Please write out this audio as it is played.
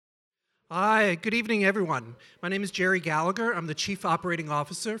Hi, good evening, everyone. My name is Jerry Gallagher. I'm the Chief Operating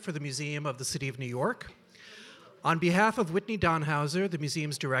Officer for the Museum of the City of New York. On behalf of Whitney Donhauser, the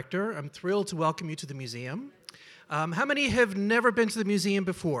museum's director, I'm thrilled to welcome you to the museum. How many have never been to the museum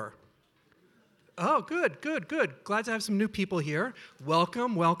before? Oh, good. Glad to have some new people here.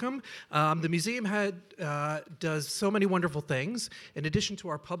 Welcome. The museum does so many wonderful things. In addition to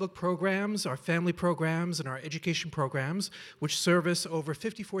our public programs, our family programs, and our education programs, which service over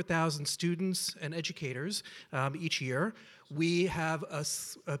 54,000 students and educators each year, we have a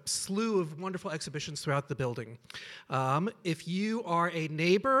slew of wonderful exhibitions throughout the building. If you are a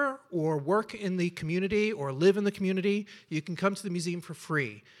neighbor or work in the community or live in the community, you can come to the museum for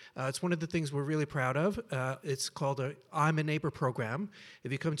free. It's one of the things we're really proud of. It's called a I'm a Neighbor program.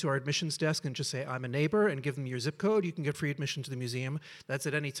 If you come to our admissions desk and just say I'm a neighbor and give them your zip code, you can get free admission to the museum. That's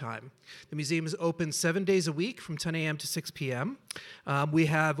at any time. The museum is open 7 days a week from 10 a.m. to 6 p.m. We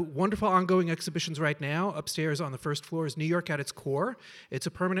have wonderful ongoing exhibitions right now. Upstairs on the first floor is New York at its core. It's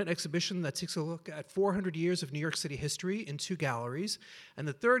a permanent exhibition that takes a look at 400 years of New York City history in 2 galleries. And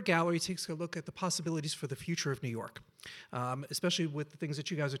the third gallery takes a look at the possibilities for the future of New York. Especially with the things that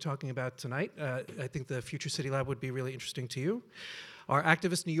you guys are talking about tonight. I think the Future City Lab would be really interesting to you. Our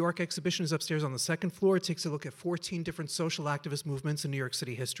Activist New York exhibition is upstairs on the second floor. It takes a look at 14 different social activist movements in New York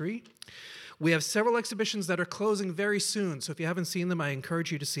City history. We have several exhibitions that are closing very soon, so if you haven't seen them, I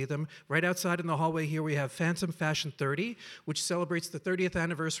encourage you to see them. Right outside in the hallway here, we have Phantom Fashion 30, which celebrates the 30th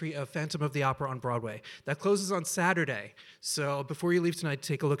anniversary of Phantom of the Opera on Broadway. That closes on Saturday, so before you leave tonight,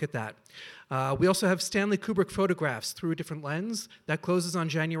 take a look at that. We also have Stanley Kubrick photographs through a different lens. That closes on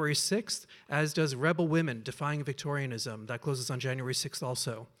January 6th, as does Rebel Women, Defying Victorianism. That closes on January 6th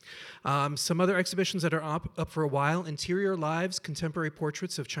also. Some other exhibitions that are up for a while: Interior Lives, Contemporary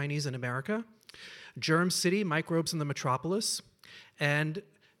Portraits of Chinese in America, Germ City, Microbes in the Metropolis, and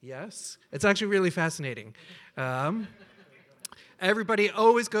yes, it's actually really fascinating. Everybody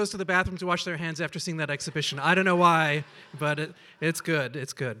always goes to the bathroom to wash their hands after seeing that exhibition. I don't know why, but it's good.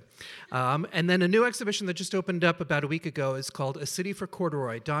 And then a new exhibition that just opened up about a week ago is called A City for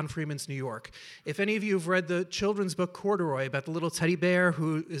Corduroy, Don Freeman's New York. If any of you have read the children's book Corduroy about the little teddy bear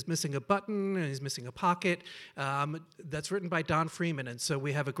who is missing a button and he's missing a pocket, that's written by Don Freeman. And so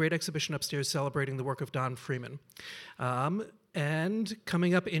we have a great exhibition upstairs celebrating the work of Don Freeman. And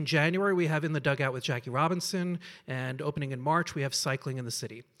coming up in January, we have In the Dugout with Jackie Robinson, and opening in March, we have Cycling in the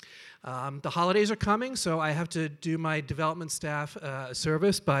City. The holidays are coming, so I have to do my development staff a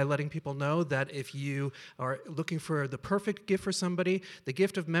service by letting people know that if you are looking for the perfect gift for somebody, the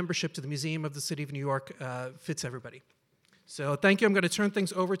gift of membership to the Museum of the City of New York fits everybody. So thank you. I'm going to turn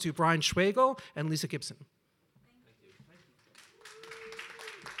things over to Brian Schwagel and Lisa Gibson.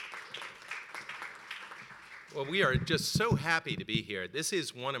 Well, we are just so happy to be here. This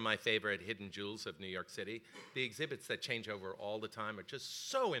is one of my favorite hidden jewels of New York City. The exhibits that change over all the time are just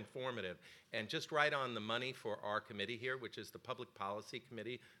so informative and just right on the money for our committee here, which is the Public Policy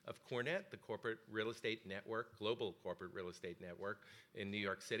Committee of CoreNet, the Corporate Real Estate Network, Global Corporate Real Estate Network in New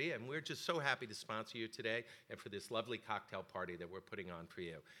York City. And we're just so happy to sponsor you today and for this lovely cocktail party that we're putting on for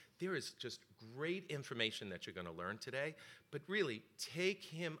you. There is just great information that you're going to learn today, but really take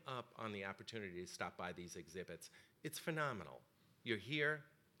him up on the opportunity to stop by these exhibits. It's phenomenal. You're here,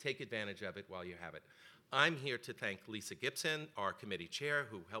 take advantage of it while you have it. I'm here to thank Lisa Gibson, our committee chair,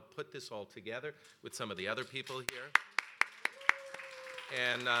 who helped put this all together with some of the other people here.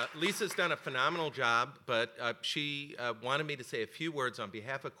 And Lisa's done a phenomenal job, but she wanted me to say a few words on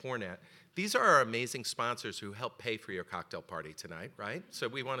behalf of CoreNet. These are our amazing sponsors who help pay for your cocktail party tonight, right? So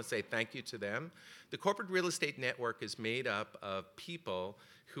we want to say thank you to them. The Corporate Real Estate Network is made up of people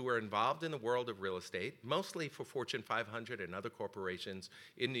who are involved in the world of real estate, mostly for Fortune 500 and other corporations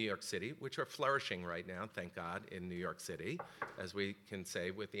in New York City, which are flourishing right now, thank God, in New York City, as we can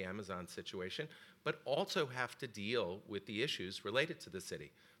say with the Amazon situation, but also have to deal with the issues related to the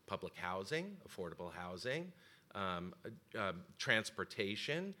city: public housing, affordable housing,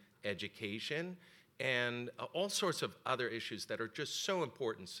 transportation, education, and all sorts of other issues that are just so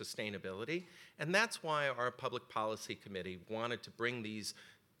important, sustainability. And that's why our Public Policy Committee wanted to bring these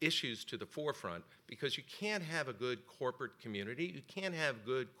issues to the forefront, because you can't have a good corporate community, you can't have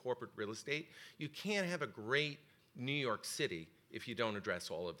good corporate real estate, you can't have a great New York City if you don't address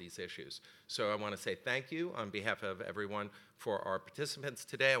all of these issues. So I want to say thank you on behalf of everyone for our participants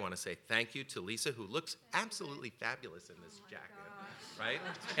today. I want to say thank you to Lisa, who looks absolutely fabulous in this jacket. Right?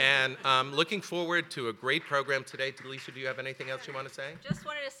 And looking forward to a great program today. Lisa, do you have anything else you want to say? Just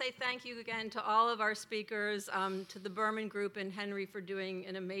wanted to say thank you again to all of our speakers, to the Berman Group and Henry for doing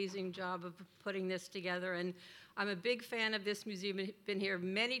an amazing job of putting this together. And I'm a big fan of this museum. I've been here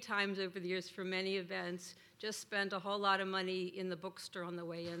many times over the years for many events. Just spent a whole lot of money in the bookstore on the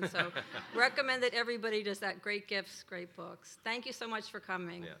way in. So recommend that everybody does that. Great gifts, great books. Thank you so much for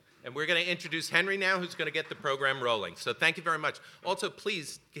coming. Yeah. And we're going to introduce Henry now, who's going to get the program rolling. So thank you very much. Also,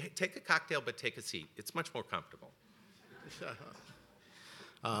 please take a cocktail, but take a seat. It's much more comfortable.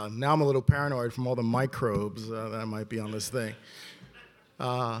 Now I'm a little paranoid from all the microbes that might be on this thing.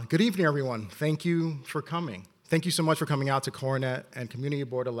 Good evening, everyone. Thank you for coming. Thank you so much for coming out to Coronet and Community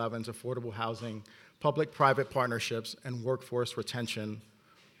Board 11's Affordable Housing, Public-Private Partnerships, and Workforce Retention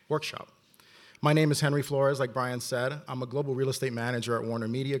Workshop. My name is Henry Flores, like Brian said. I'm a global real estate manager at Warner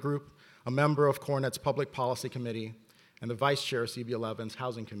Media Group, a member of Coronet's Public Policy Committee, and the vice chair of CB11's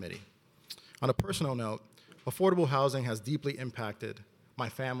Housing Committee. On a personal note, affordable housing has deeply impacted my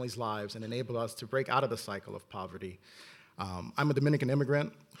family's lives and enabled us to break out of the cycle of poverty. I'm a Dominican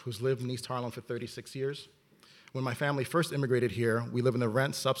immigrant who's lived in East Harlem for 36 years. When my family first immigrated here, we lived in a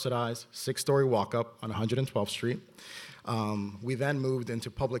rent-subsidized 6-story walk-up on 112th Street. We then moved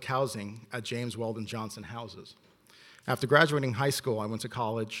into public housing at James Weldon Johnson Houses. After graduating high school, I went to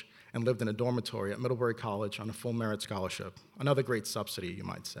college and lived in a dormitory at Middlebury College on a full merit scholarship, another great subsidy, you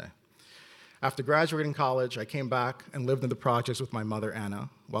might say. After graduating college, I came back and lived in the projects with my mother, Anna,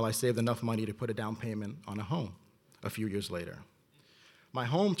 while I saved enough money to put a down payment on a home a few years later. My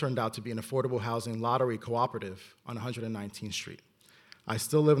home turned out to be an affordable housing lottery cooperative on 119th Street. I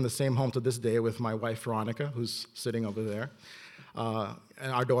still live in the same home to this day with my wife, Veronica, who's sitting over there,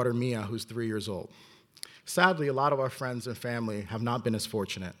 and our daughter, Mia, who's 3 years old. Sadly, a lot of our friends and family have not been as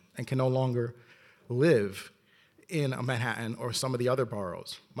fortunate and can no longer live in Manhattan or some of the other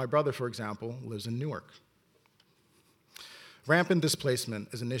boroughs. My brother, for example, lives in Newark. Rampant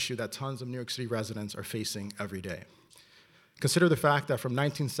displacement is an issue that tons of New York City residents are facing every day. Consider the fact that from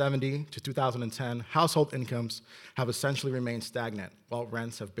 1970 to 2010, household incomes have essentially remained stagnant, while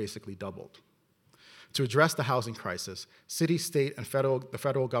rents have basically doubled. To address the housing crisis, city, state, and the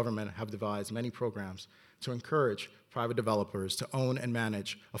federal government have devised many programs to encourage private developers to own and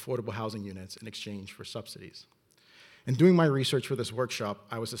manage affordable housing units in exchange for subsidies. In doing my research for this workshop,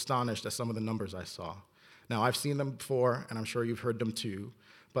 I was astonished at some of the numbers I saw. Now, I've seen them before, and I'm sure you've heard them too,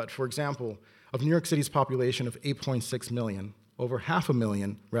 but for example, of New York City's population of 8.6 million, over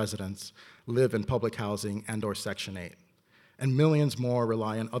 500,000 residents live in public housing and/or Section 8, and millions more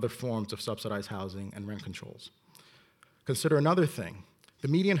rely on other forms of subsidized housing and rent controls. Consider another thing. The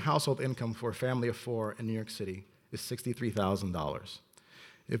median household income for a family of 4 in New York City is $63,000.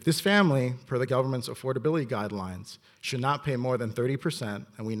 If this family, per the government's affordability guidelines, should not pay more than 30%,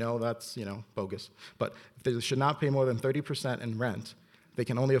 and we know that's, bogus, but if they should not pay more than 30% in rent, they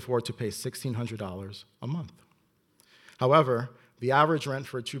can only afford to pay $1,600 a month. However, the average rent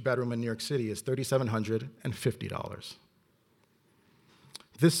for a 2-bedroom in New York City is $3,750.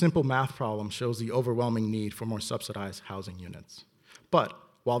 This simple math problem shows the overwhelming need for more subsidized housing units. But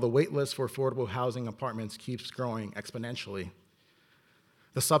while the wait list for affordable housing apartments keeps growing exponentially,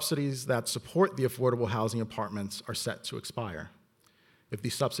 the subsidies that support the affordable housing apartments are set to expire. If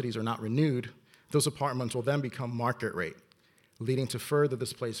these subsidies are not renewed, those apartments will then become market rate, leading to further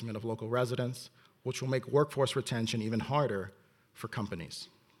displacement of local residents, which will make workforce retention even harder for companies.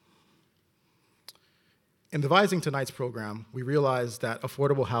 In devising tonight's program, we realized that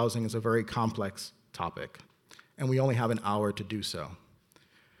affordable housing is a very complex topic, and we only have an hour to do so.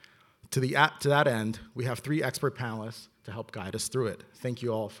 To that end, we have 3 expert panelists to help guide us through it. Thank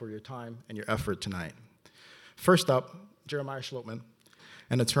you all for your time and your effort tonight. First up, Jeremiah Schlotman,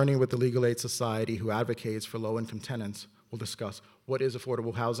 an attorney with the Legal Aid Society who advocates for low-income tenants, will discuss what is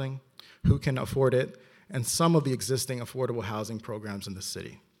affordable housing, who can afford it, and some of the existing affordable housing programs in the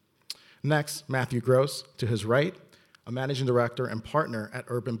city. Next, Matthew Gross, to his right, a managing director and partner at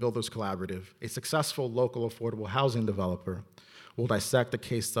Urban Builders Collaborative, a successful local affordable housing developer, will dissect a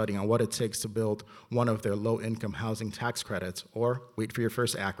case study on what it takes to build one of their low-income housing tax credits, or, wait for your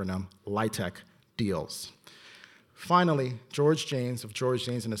first acronym, LIHTC deals. Finally, George Janes of George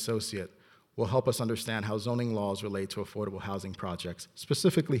Janes & Associate will help us understand how zoning laws relate to affordable housing projects,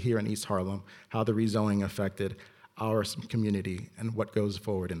 specifically here in East Harlem, how the rezoning affected our community and what goes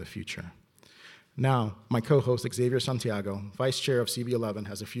forward in the future. Now, my co-host Xavier Santiago, Vice Chair of CB11,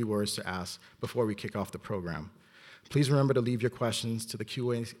 has a few words to ask before we kick off the program. Please remember to leave your questions to the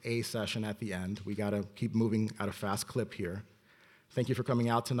Q&A session at the end. We gotta keep moving at a fast clip here. Thank you for coming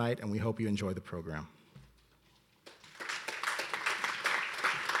out tonight, and we hope you enjoy the program.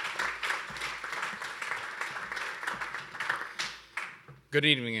 Good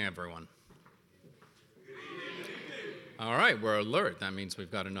evening, everyone. All right, we're alert. That means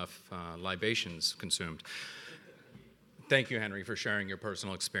we've got enough libations consumed. Thank you, Henry, for sharing your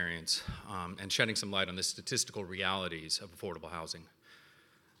personal experience and shedding some light on the statistical realities of affordable housing,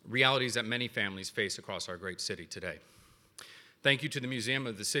 realities that many families face across our great city today. Thank you to the Museum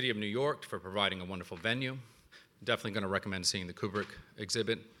of the City of New York for providing a wonderful venue. Definitely going to recommend seeing the Kubrick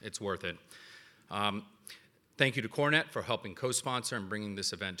exhibit. It's worth it. Thank you to CoreNet for helping co-sponsor and bringing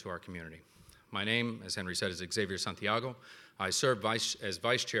this event to our community. My name, as Henry said, is Xavier Santiago. I serve as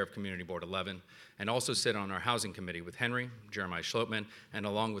Vice Chair of Community Board 11 and also sit on our Housing Committee with Henry, Jeremiah Schlotman, and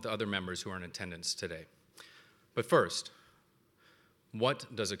along with other members who are in attendance today. But first, what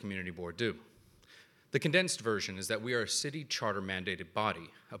does a community board do? The condensed version is that we are a city charter mandated body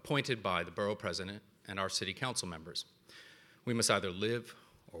appointed by the borough president and our city council members. We must either live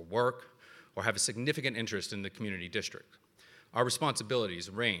or work or have a significant interest in the community district. Our responsibilities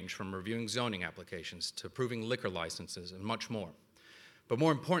range from reviewing zoning applications to approving liquor licenses and much more. But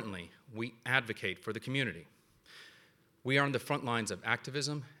more importantly, we advocate for the community. We are on the front lines of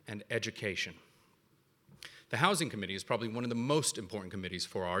activism and education. The Housing Committee is probably one of the most important committees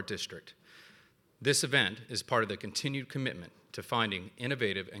for our district. This event is part of the continued commitment to finding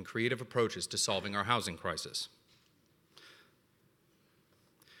innovative and creative approaches to solving our housing crisis.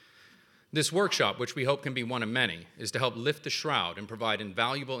 This workshop, which we hope can be one of many, is to help lift the shroud and provide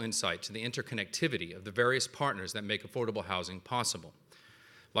invaluable insight to the interconnectivity of the various partners that make affordable housing possible.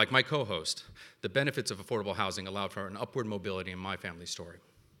 Like my co-host, the benefits of affordable housing allowed for an upward mobility in my family story.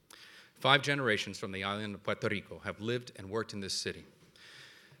 5 generations from the island of Puerto Rico have lived and worked in this city.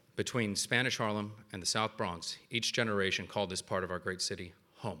 Between Spanish Harlem and the South Bronx, each generation called this part of our great city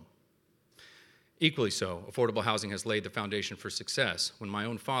home. Equally so, affordable housing has laid the foundation for success when my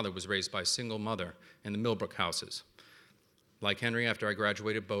own father was raised by a single mother in the Millbrook houses. Like Henry, after I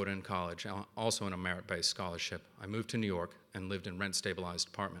graduated Bowdoin College, also in a merit-based scholarship, I moved to New York and lived in a rent-stabilized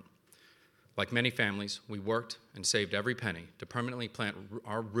apartment. Like many families, we worked and saved every penny to permanently plant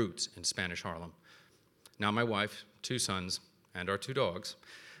our roots in Spanish Harlem. Now my wife, 2 sons, and our 2 dogs,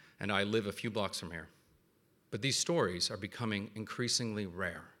 and I live a few blocks from here. But these stories are becoming increasingly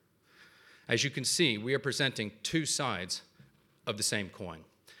rare. As you can see, we are presenting 2 sides of the same coin.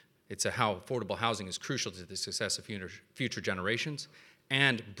 It's how affordable housing is crucial to the success of future generations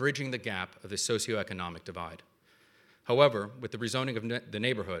and bridging the gap of the socioeconomic divide. However, with the rezoning of the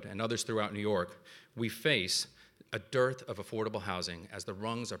neighborhood and others throughout New York, we face a dearth of affordable housing as the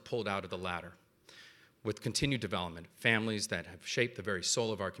rungs are pulled out of the ladder. With continued development, families that have shaped the very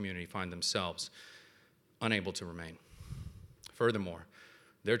soul of our community find themselves unable to remain. Furthermore,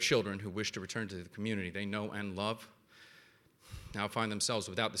 their children who wish to return to the community they know and love now find themselves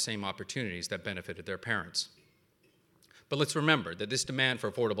without the same opportunities that benefited their parents. But let's remember that this demand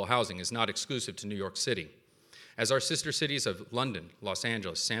for affordable housing is not exclusive to New York City. As our sister cities of London, Los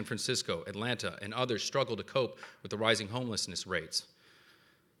Angeles, San Francisco, Atlanta, and others struggle to cope with the rising homelessness rates,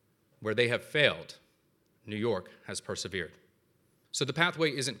 where they have failed, New York has persevered. So the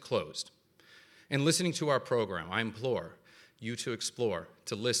pathway isn't closed. In listening to our program, I implore you to explore,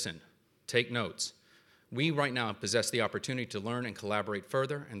 to listen, take notes. We right now possess the opportunity to learn and collaborate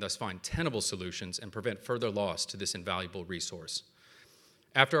further and thus find tenable solutions and prevent further loss to this invaluable resource.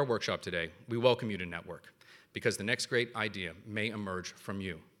 After our workshop today, we welcome you to network because the next great idea may emerge from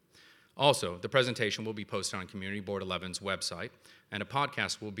you. Also, the presentation will be posted on Community Board 11's website and a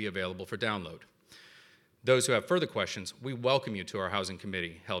podcast will be available for download. Those who have further questions, we welcome you to our Housing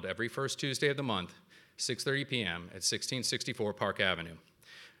Committee held every first Tuesday of the month, 6:30 p.m. at 1664 Park Avenue.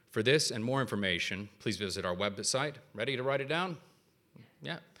 For this and more information, please visit our website. Ready to write it down?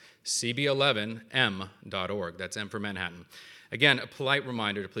 Yeah. cb11m.org. That's M for Manhattan. Again, a polite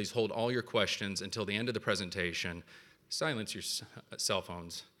reminder to please hold all your questions until the end of the presentation. Silence your cell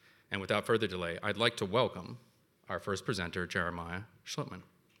phones. And without further delay, I'd like to welcome our first presenter, Jeremiah Schlotman.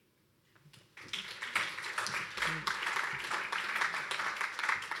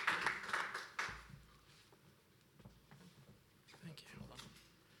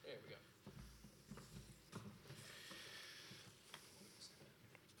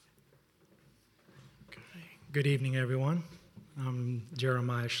 Good evening, everyone. I'm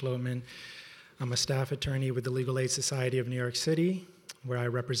Jeremiah Schlotman. I'm a staff attorney with the Legal Aid Society of New York City, where I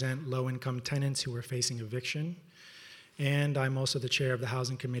represent low-income tenants who are facing eviction. And I'm also the chair of the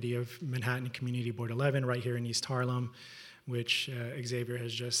Housing Committee of Manhattan Community Board 11 right here in East Harlem, which Xavier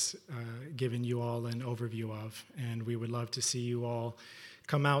has just given you all an overview of. And we would love to see you all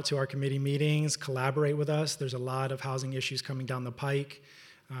come out to our committee meetings, collaborate with us. There's a lot of housing issues coming down the pike.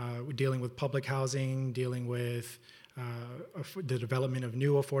 We're dealing with public housing, dealing with the development of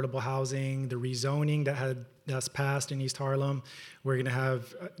new affordable housing, the rezoning that's passed in East Harlem. We're going to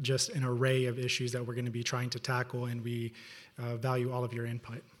have just an array of issues that we're going to be trying to tackle, and we value all of your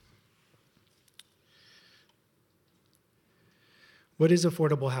input. What is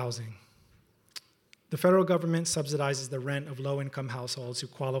affordable housing? The federal government subsidizes the rent of low-income households who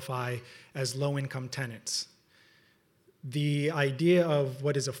qualify as low-income tenants. The idea of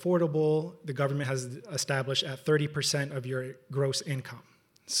what is affordable, the government has established at 30% of your gross income.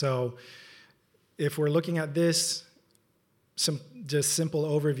 So if we're looking at this, just simple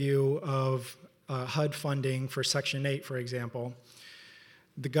overview of HUD funding for Section 8, for example,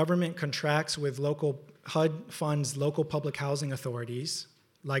 the government contracts with HUD funds local public housing authorities,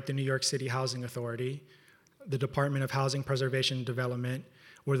 like the New York City Housing Authority, the Department of Housing Preservation and Development,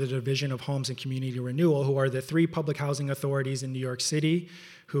 or the Division of Homes and Community Renewal, who are the 3 public housing authorities in New York City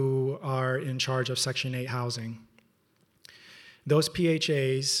who are in charge of Section 8 housing. Those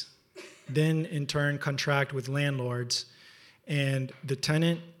PHAs then in turn contract with landlords, and the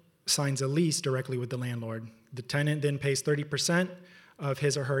tenant signs a lease directly with the landlord. The tenant then pays 30% of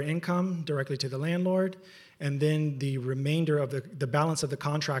his or her income directly to the landlord, and then the remainder of the balance of the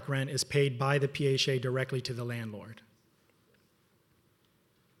contract rent is paid by the PHA directly to the landlord.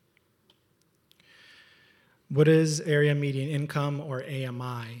 What is Area Median Income, or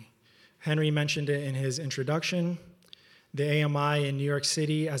AMI? Henry mentioned it in his introduction. The AMI in New York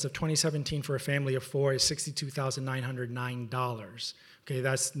City as of 2017 for a family of 4 is $62,909. Okay,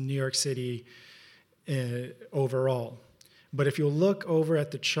 that's New York City overall. But if you look over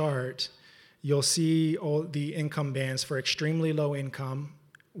at the chart, you'll see all the income bands for extremely low income,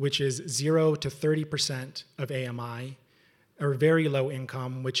 which is 0 to 30% of AMI, or very low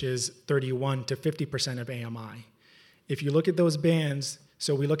income, which is 31 to 50% of AMI. If you look at those bands,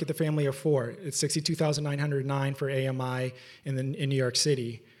 so we look at the family of 4, it's $62,909 for AMI in New York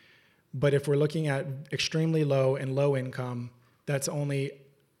City. But if we're looking at extremely low and low income, that's only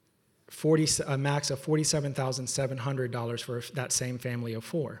a max of $47,700 for that same family of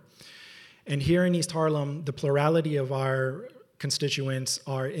 4. And here in East Harlem, the plurality of our constituents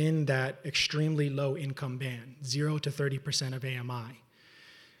are in that extremely low income band, 0 to 30% of AMI.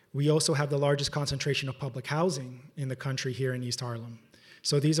 We also have the largest concentration of public housing in the country here in East Harlem.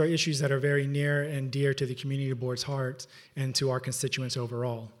 So these are issues that are very near and dear to the community board's heart and to our constituents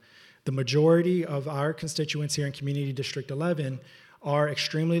overall. The majority of our constituents here in Community District 11 are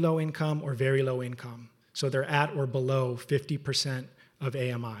extremely low income or very low income. So they're at or below 50% of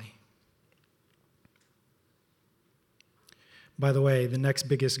AMI. By the way, the next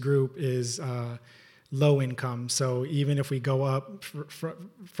biggest group is low income. So even if we go up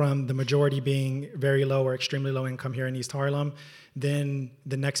from the majority being very low or extremely low income here in East Harlem, then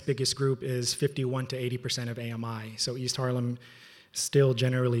the next biggest group is 51 to 80% of AMI. So East Harlem still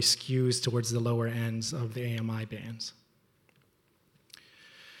generally skews towards the lower ends of the AMI bands.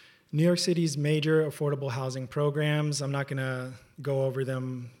 New York City's major affordable housing programs, I'm not going to go over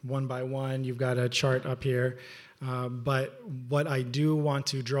them one by one. You've got a chart up here. But what I do want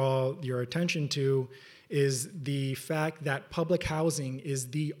to draw your attention to is the fact that public housing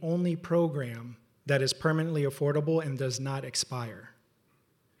is the only program that is permanently affordable and does not expire.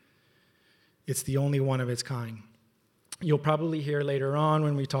 It's the only one of its kind. You'll probably hear later on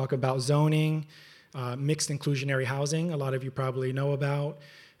when we talk about zoning, mixed inclusionary housing, a lot of you probably know about.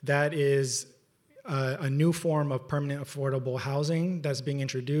 That is a new form of permanent affordable housing that's being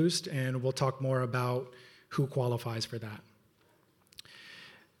introduced, and we'll talk more about who qualifies for that.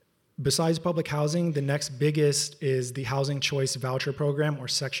 Besides public housing, the next biggest is the Housing Choice Voucher Program, or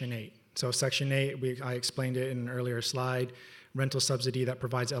Section 8. So Section 8, I explained it in an earlier slide, rental subsidy that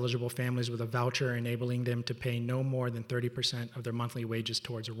provides eligible families with a voucher enabling them to pay no more than 30% of their monthly wages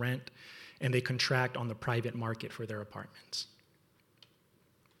towards rent, and they contract on the private market for their apartments.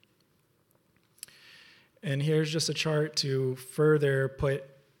 And here's just a chart to further put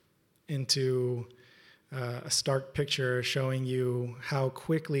into a stark picture showing you how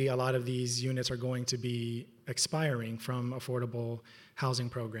quickly a lot of these units are going to be expiring from affordable housing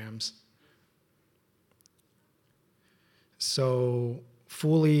programs. So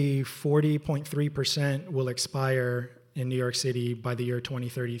fully 40.3% will expire in New York City by the year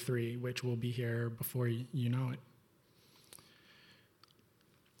 2033, which will be here before you know it.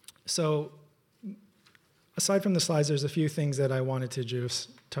 So aside from the slides, there's a few things that I wanted to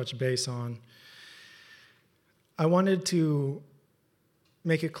just touch base on. I wanted to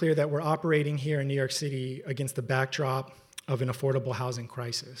make it clear that we're operating here in New York City against the backdrop of an affordable housing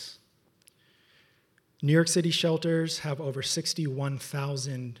crisis. New York City shelters have over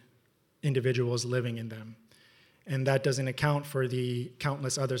 61,000 individuals living in them. and that doesn't account for the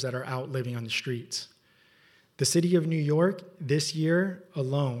countless others that are out living on the streets. The city of New York, this year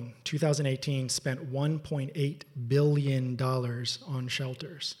alone, 2018, spent $1.8 billion on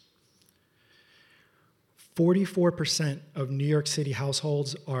shelters. 44% of New York City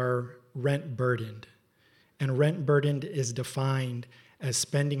households are rent burdened, and rent burdened is defined as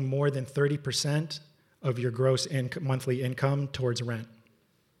spending more than 30% of your gross monthly income towards rent.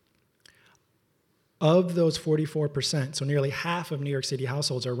 Of those 44%, so nearly half of New York City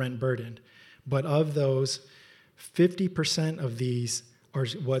households are rent burdened, but of those, 50% of these are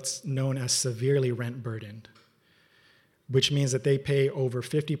what's known as severely rent burdened, which means that they pay over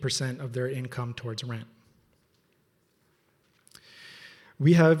 50% of their income towards rent.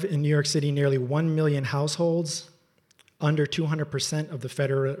 We have in New York City nearly 1 million households under 200% of the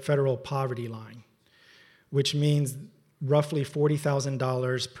federal poverty line, which means roughly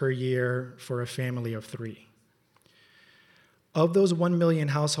 $40,000 per year for a family of 3. Of those 1 million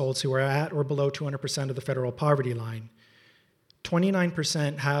households who are at or below 200% of the federal poverty line,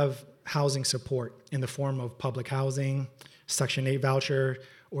 29% have housing support in the form of public housing, Section 8 voucher,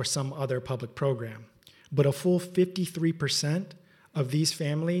 or some other public program. But a full 53% of these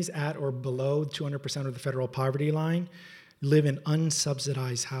families at or below 200% of the federal poverty line live in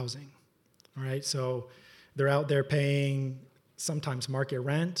unsubsidized housing. All right, so they're out there paying sometimes market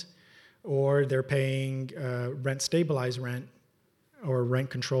rent, or they're paying rent stabilized rent, or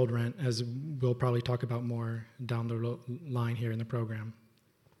rent-controlled rent, as we'll probably talk about more down the line here in the program.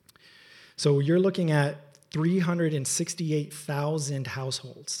 So you're looking at 368,000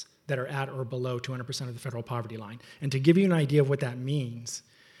 households that are at or below 200% of the federal poverty line. And to give you an idea of what that means,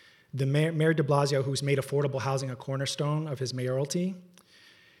 the Mayor de Blasio, who's made affordable housing a cornerstone of his mayoralty,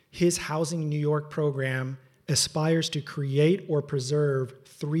 his Housing New York program aspires to create or preserve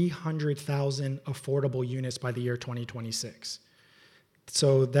 300,000 affordable units by the year 2026.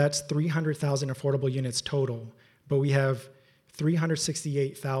 So that's 300,000 affordable units total, but we have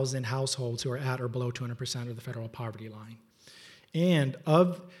 368,000 households who are at or below 200% of the federal poverty line. And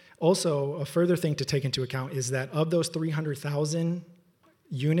also a further thing to take into account is that of those 300,000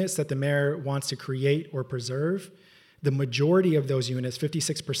 units that the mayor wants to create or preserve, the majority of those units,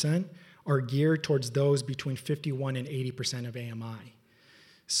 56%, are geared towards those between 51 and 80% of AMI.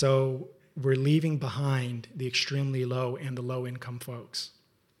 So we're leaving behind the extremely low and the low-income folks.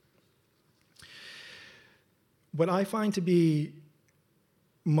 What I find to be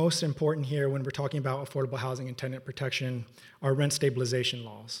most important here when we're talking about affordable housing and tenant protection are rent stabilization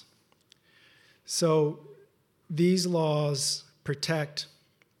laws. So these laws protect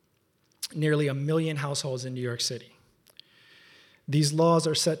nearly 1 million households in New York City. These laws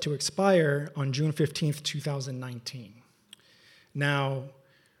are set to expire on June 15th, 2019. Now,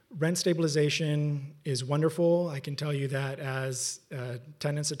 rent stabilization is wonderful. I can tell you that as a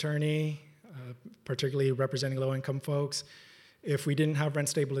tenants attorney, particularly representing low-income folks, if we didn't have rent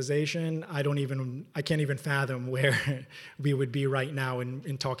stabilization, I can't even fathom where we would be right now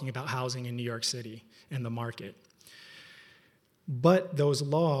in talking about housing in New York City and the market. But those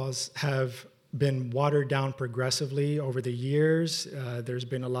laws have been watered down progressively over the years. There's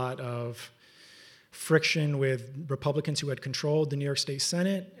been a lot of friction with Republicans who had controlled the New York State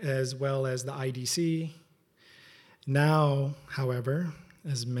Senate, as well as the IDC. Now, however,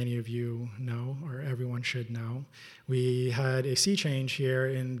 as many of you know, or everyone should know, we had a sea change here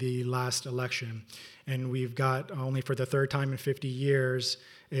in the last election, and we've got, only for the third time in 50 years,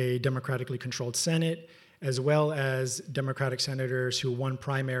 a democratically controlled Senate, as well as Democratic senators who won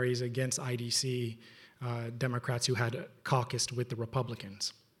primaries against IDC Democrats who had caucused with the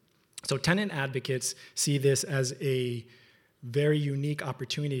Republicans. So tenant advocates see this as a very unique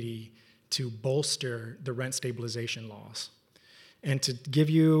opportunity to bolster the rent stabilization laws. And to give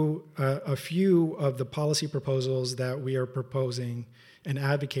you a few of the policy proposals that we are proposing and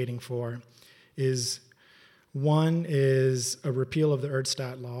advocating for is, one is a repeal of the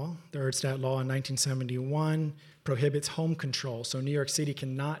Erdstat law. The Erdstat law in 1971 prohibits home control. So New York City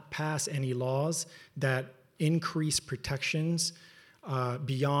cannot pass any laws that increase protections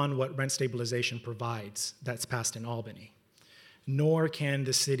beyond what rent stabilization provides that's passed in Albany. Nor can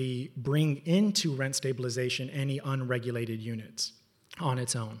the city bring into rent stabilization any unregulated units on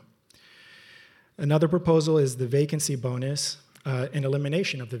its own. Another proposal is the vacancy bonus, an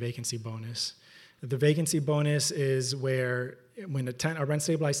elimination of the vacancy bonus. The vacancy bonus is where when a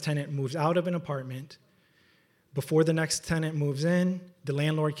rent-stabilized tenant moves out of an apartment, before the next tenant moves in, the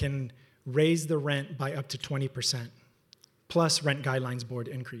landlord can raise the rent by up to 20%, plus Rent Guidelines Board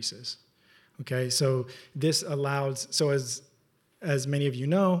increases. Okay, so this allows, so as as many of you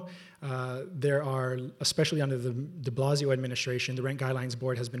know, there are, especially under the de Blasio administration, the Rent Guidelines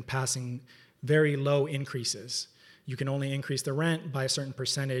Board has been passing very low increases. You can only increase the rent by a certain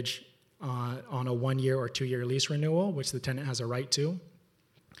percentage on a 1-year or 2-year lease renewal, which the tenant has a right to.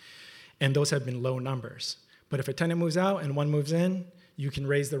 And those have been low numbers. But if a tenant moves out and one moves in, you can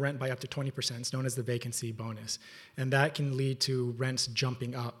raise the rent by up to 20%. It's known as the vacancy bonus. And that can lead to rents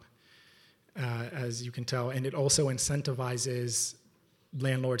jumping up, as you can tell. And it also incentivizes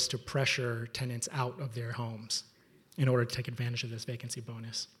landlords to pressure tenants out of their homes in order to take advantage of this vacancy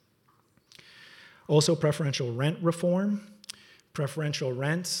bonus. Also, preferential rent reform. Preferential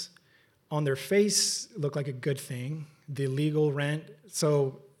rents, on their face, look like a good thing. The legal rent,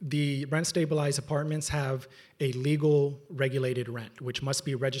 so the rent-stabilized apartments have a legal regulated rent, which must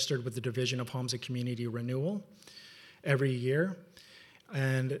be registered with the Division of Homes and Community Renewal every year.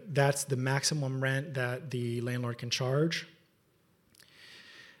 And that's the maximum rent that the landlord can charge.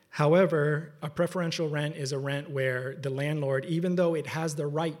 However, a preferential rent is a rent where the landlord, even though it has the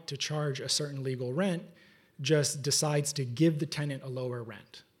right to charge a certain legal rent, just decides to give the tenant a lower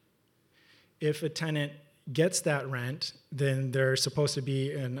rent. If a tenant gets that rent, then there's supposed to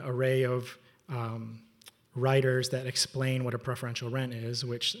be an array of riders that explain what a preferential rent is,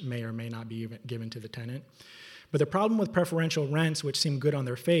 which may or may not be given to the tenant. But the problem with preferential rents, which seem good on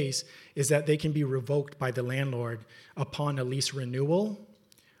their face, is that they can be revoked by the landlord upon a lease renewal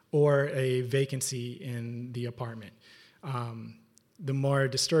or a vacancy in the apartment. The more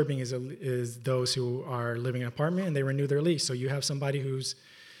disturbing is those who are living in an apartment and they renew their lease. So you have somebody who's,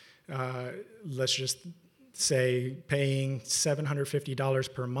 let's just say, paying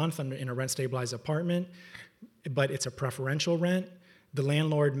 $750 per month in a rent-stabilized apartment, but it's a preferential rent. The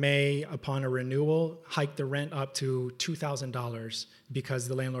landlord may, upon a renewal, hike the rent up to $2,000 because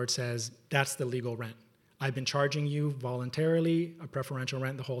the landlord says, that's the legal rent. I've been charging you voluntarily a preferential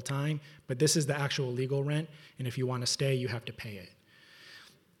rent the whole time, but this is the actual legal rent, and if you want to stay, you have to pay it.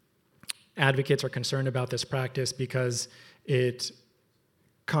 Advocates are concerned about this practice because it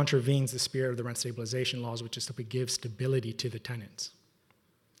contravenes the spirit of the rent stabilization laws, which is to give stability to the tenants.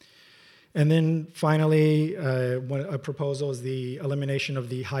 And then finally, a proposal is the elimination of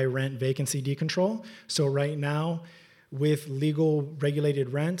the high rent vacancy decontrol. So right now, with legal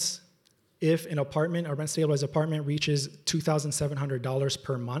regulated rents, if an apartment, a rent-stabilized apartment, reaches $2,700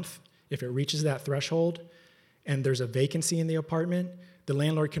 per month, if it reaches that threshold and there's a vacancy in the apartment, the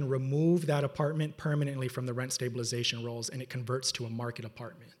landlord can remove that apartment permanently from the rent stabilization rolls, and it converts to a market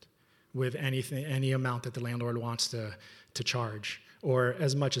apartment with any amount that the landlord wants to charge, or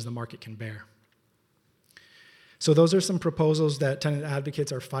as much as the market can bear. So those are some proposals that tenant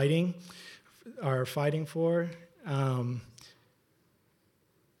advocates are fighting for.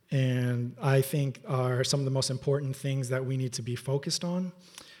 And I think are some of the most important things that we need to be focused on.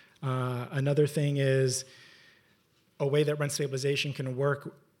 Another thing is a way that rent stabilization can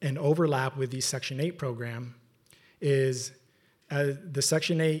work and overlap with the Section 8 program is the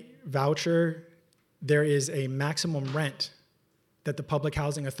Section 8 voucher, there is a maximum rent that the Public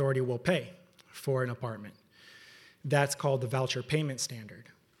Housing Authority will pay for an apartment. That's called the voucher payment standard.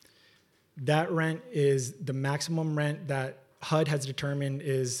 That rent is the maximum rent that HUD has determined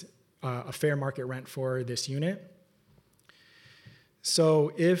is a fair market rent for this unit.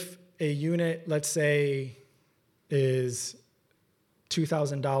 So if a unit, let's say, is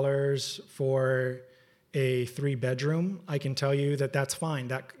 $2,000 for a 3-bedroom, I can tell you that that's fine.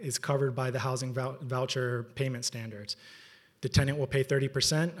 That is covered by the housing voucher payment standards. The tenant will pay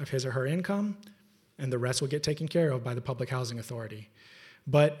 30% of his or her income, and the rest will get taken care of by the Public Housing Authority.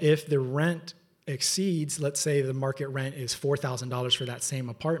 But if the rent exceeds, let's say the market rent is $4,000 for that same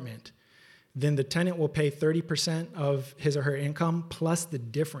apartment, then the tenant will pay 30% of his or her income plus the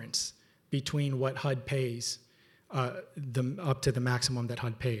difference between what HUD pays, up to the maximum that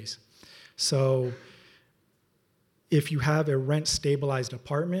HUD pays. So if you have a rent-stabilized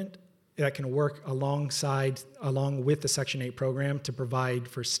apartment, that can work along with the Section 8 program to provide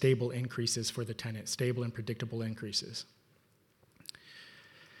for stable increases for the tenant, stable and predictable increases.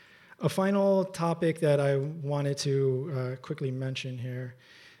 A final topic that I wanted to quickly mention here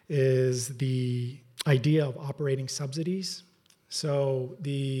is the idea of operating subsidies. So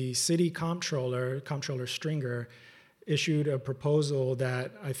the city comptroller Stringer, issued a proposal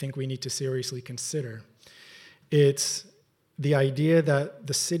that I think we need to seriously consider. It's the idea that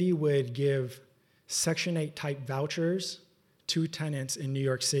the city would give Section 8 type vouchers to tenants in New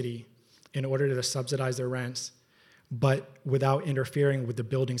York City in order to subsidize their rents, but without interfering with the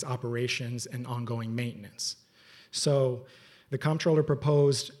building's operations and ongoing maintenance. So the comptroller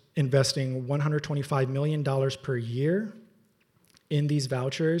proposed investing $125 million per year in these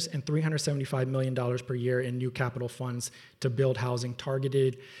vouchers and $375 million per year in new capital funds to build housing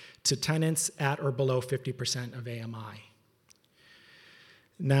targeted to tenants at or below 50% of AMI.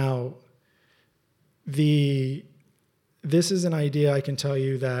 Now, this is an idea I can tell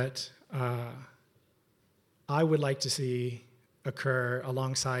you that I would like to see occur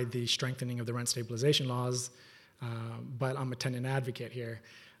alongside the strengthening of the rent stabilization laws, but I'm a tenant advocate here.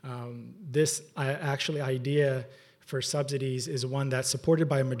 This idea for subsidies is one that's supported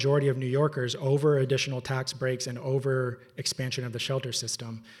by a majority of New Yorkers over additional tax breaks and over expansion of the shelter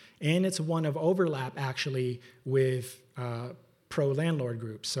system. And it's one of overlap, actually, with pro-landlord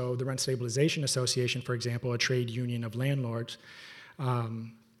groups. So the Rent Stabilization Association, for example, a trade union of landlords,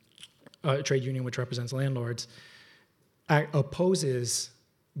 a trade union which represents landlords, opposes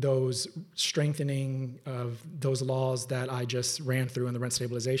those strengthening of those laws that I just ran through in the rent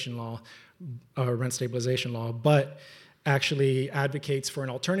stabilization law, but actually advocates for an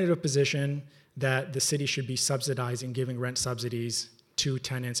alternative position that the city should be subsidizing, giving rent subsidies to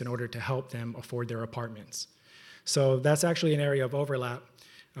tenants in order to help them afford their apartments. So that's actually an area of overlap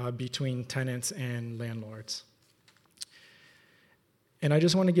between tenants and landlords. And I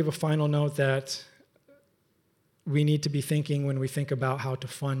just want to give a final note that we need to be thinking when we think about how to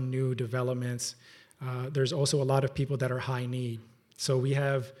fund new developments. There's also a lot of people that are high need. So we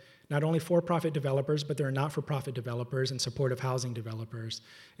have not only for-profit developers, but there are not-for-profit developers and supportive housing developers,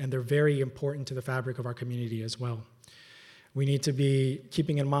 and they're very important to the fabric of our community as well. We need to be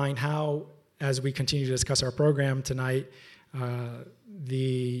keeping in mind how, as we continue to discuss our program tonight,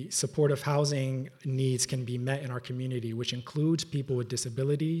 the supportive housing needs can be met in our community, which includes people with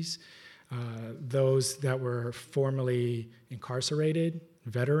disabilities, those that were formerly incarcerated,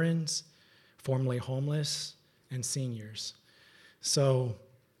 veterans, formerly homeless, and seniors. So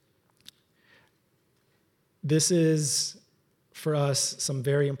this is, for us, some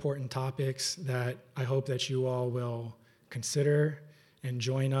very important topics that I hope that you all will consider and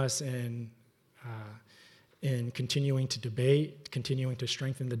join us in continuing to debate, continuing to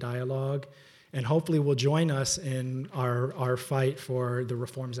strengthen the dialogue, and hopefully will join us in our fight for the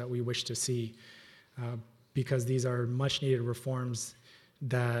reforms that we wish to see, because these are much needed reforms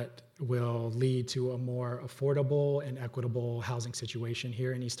that will lead to a more affordable and equitable housing situation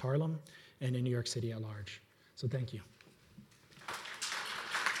here in East Harlem and in New York City at large. So thank you.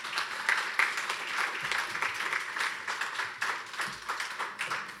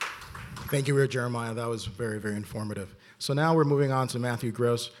 Thank you, Rear Jeremiah. That was very, very informative. So now we're moving on to Matthew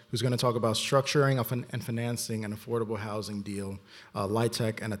Gross, who's going to talk about structuring and financing an affordable housing deal,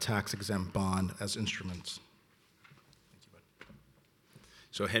 LIHTC, and a tax-exempt bond as instruments. Thank you, bud.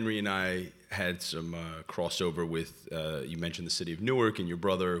 So Henry and I had some crossover with, you mentioned the city of Newark and your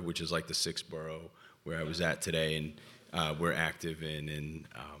brother, which is like the sixth borough where I was at today, and we're active in.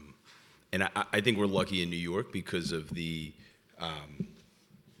 And I think we're lucky in New York because of the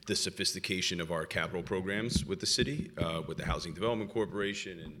sophistication of our capital programs with the city, with the Housing Development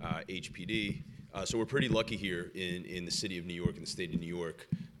Corporation and HPD. So we're pretty lucky here in the city of New York and the state of New York.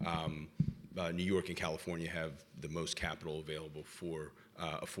 New York and California have the most capital available for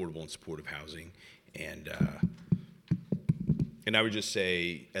affordable and supportive housing. And I would just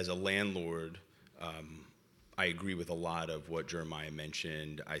say, as a landlord, I agree with a lot of what Jeremiah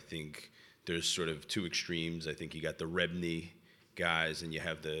mentioned. I think there's sort of two extremes. I think you got the REBNY guys and you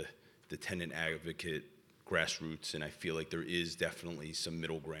have the tenant advocate grassroots, and I feel like there is definitely some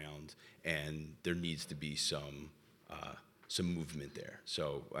middle ground, and there needs to be some movement there.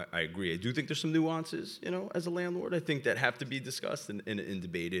 So I agree. I do think there's some nuances, as a landlord, I think that have to be discussed and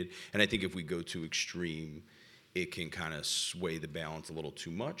debated. And I think if we go too extreme, it can kind of sway the balance a little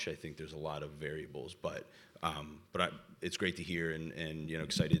too much. I think there's a lot of variables, but it's great to hear, and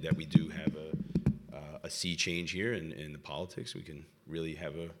excited that we do have a sea change here in the politics. We can really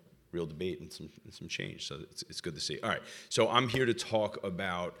have a real debate and some change. So it's good to see. All right. So I'm here to talk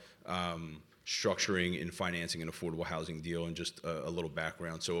about structuring and financing an affordable housing deal, and just a little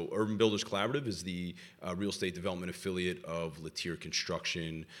background. So Urban Builders Collaborative is the real estate development affiliate of Latier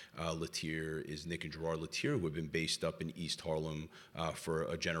Construction. Latier is Nick and Gerard Latier, who have been based up in East Harlem for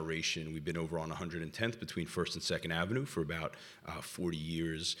a generation. We've been over on 110th between 1st and 2nd Avenue for about 40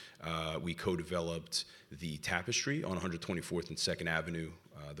 years. We co-developed the Tapestry on 124th and 2nd Avenue,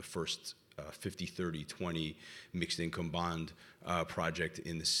 the first 50-30-20 mixed income bond project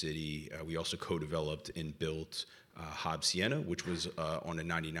in the city. We also co-developed and built Hobbs Sienna, which was on a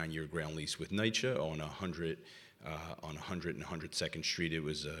 99-year ground lease with NYCHA on a 100 on 100 and 102nd Street. It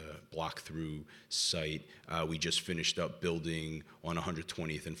was a block-through site. We just finished up building on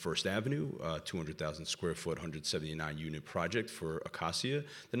 120th and First Avenue, 200,000 square foot, 179-unit project for Acacia,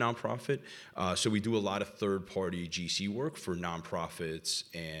 the nonprofit. So we do a lot of third-party GC work for nonprofits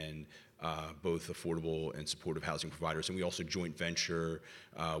and both affordable and supportive housing providers, and we also joint venture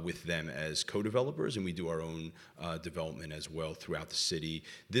with them as co-developers, and we do our own development as well throughout the city.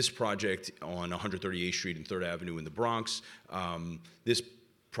 This project on 138th Street and 3rd Avenue in the Bronx, this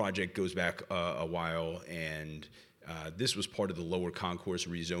project goes back a while, and this was part of the Lower Concourse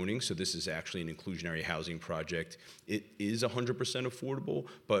rezoning, so this is actually an inclusionary housing project. It is 100% affordable,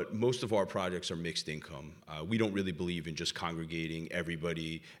 but most of our projects are mixed income. We don't really believe in just congregating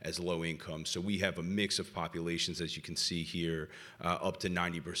everybody as low income, so we have a mix of populations, as you can see here, up to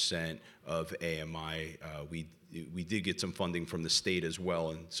 90% of AMI. We did get some funding from the state as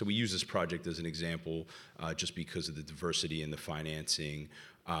well, and so we use this project as an example just because of the diversity in the financing.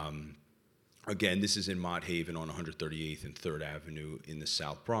 Again, this is in Mott Haven on 138th and 3rd Avenue in the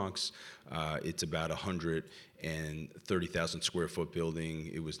South Bronx. It's about 130,000 square foot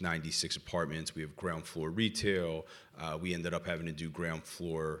building. It was 96 apartments. We have ground floor retail. We ended up having to do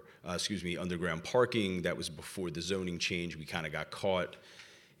underground parking. That was before the zoning change. We kind of got caught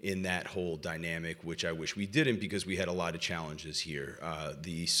in that whole dynamic, which I wish we didn't, because we had a lot of challenges here.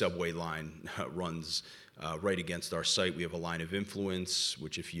 The subway line runs right against our site. We have a line of influence,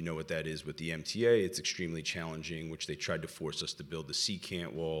 which, if you know what that is with the MTA, it's extremely challenging, which they tried to force us to build the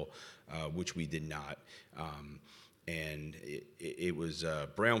secant wall, which we did not. And it was a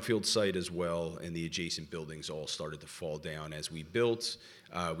brownfield site as well, and the adjacent buildings all started to fall down as we built.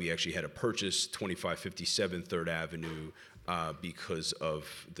 We actually had to purchase 2557 3rd Avenue because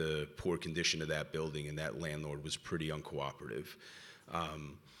of the poor condition of that building, and that landlord was pretty uncooperative.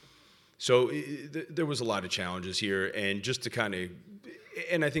 So there was a lot of challenges here, and just to kind of,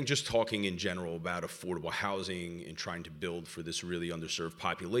 and I think just talking in general about affordable housing and trying to build for this really underserved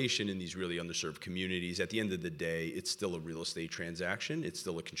population in these really underserved communities, at the end of the day, it's still a real estate transaction, it's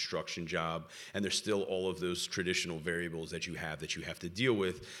still a construction job, and there's still all of those traditional variables that you have to deal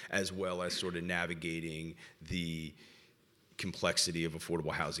with, as well as sort of navigating the complexity of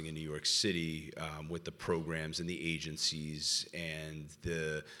affordable housing in New York City with the programs and the agencies and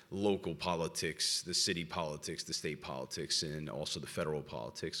the local politics, the city politics, the state politics, and also the federal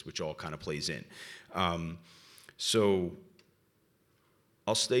politics, which all kind of plays in. So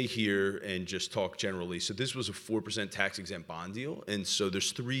I'll stay here and just talk generally. So this was a 4% tax-exempt bond deal, and so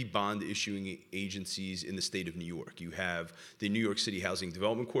there's 3 bond issuing agencies in the state of New York. You have the New York City Housing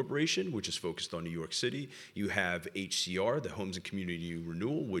Development Corporation, which is focused on New York City. You have HCR, the Homes and Community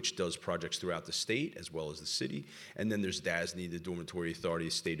Renewal, which does projects throughout the state as well as the city. And then there's DASNY, the Dormitory Authority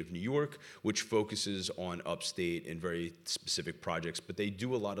of the State of New York, which focuses on upstate and very specific projects, but they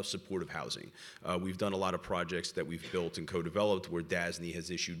do a lot of supportive housing. We've done a lot of projects that we've built and co-developed where DASNY has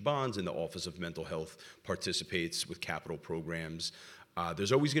issued bonds, and the Office of Mental Health participates with capital programs.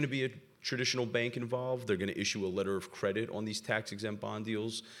 There's always going to be a traditional bank involved. They're going to issue a letter of credit on these tax-exempt bond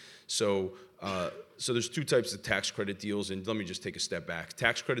deals. So there's 2 types of tax credit deals, and let me just take a step back.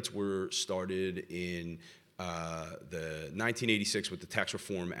 Tax credits were started in the 1986 with the Tax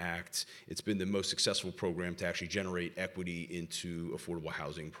Reform Act. It's been the most successful program to actually generate equity into affordable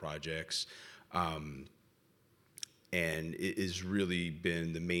housing projects. And it has really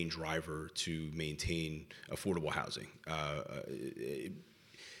been the main driver to maintain affordable housing.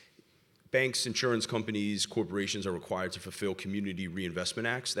 Banks, insurance companies, corporations are required to fulfill Community Reinvestment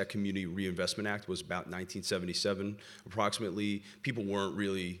Acts. That Community Reinvestment Act was about 1977, approximately. People weren't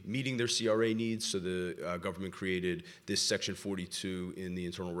really meeting their CRA needs, so the government created this Section 42 in the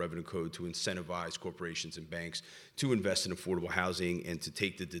Internal Revenue Code to incentivize corporations and banks to invest in affordable housing and to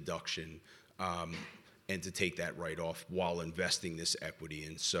take the deduction and to take that write-off while investing this equity.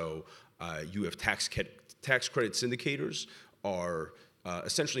 And so you have tax credit syndicators are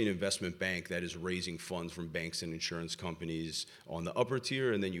essentially an investment bank that is raising funds from banks and insurance companies on the upper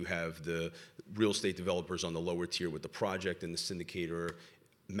tier, and then you have the real estate developers on the lower tier with the project, and the syndicator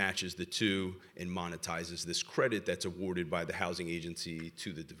matches the 2 and monetizes this credit that's awarded by the housing agency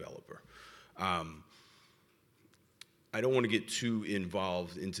to the developer. I don't want to get too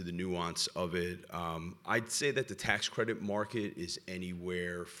involved into the nuance of it. I'd say that the tax credit market is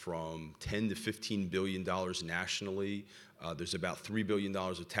anywhere from $10 to $15 billion nationally. There's about $3 billion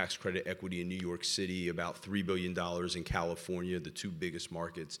of tax credit equity in New York City, about $3 billion in California, the 2 biggest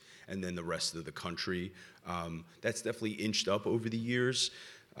markets, and then the rest of the country. That's definitely inched up over the years.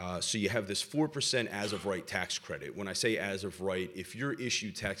 So you have this 4% as of right tax credit. When I say as of right, if you're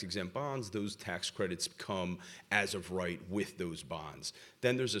issued tax exempt bonds, those tax credits come as of right with those bonds.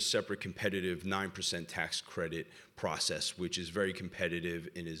 Then there's a separate competitive 9% tax credit process, which is very competitive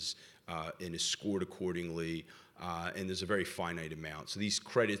and is scored accordingly, and there's a very finite amount. So these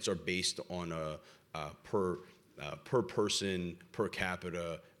credits are based on a per person, per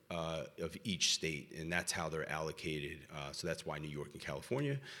capita of each state, and that's how they're allocated. So that's why New York and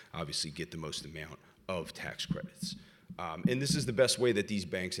California obviously get the most amount of tax credits. And this is the best way that these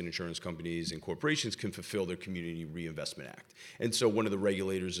banks and insurance companies and corporations can fulfill their Community Reinvestment Act. And so one of the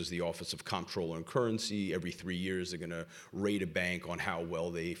regulators is the Office of Comptroller and Currency. Every 3 years, they're going to rate a bank on how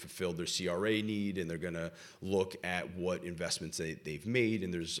well they fulfilled their CRA need, and they're going to look at what investments they've made,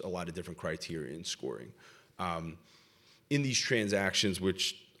 and there's a lot of different criteria in scoring. In these transactions,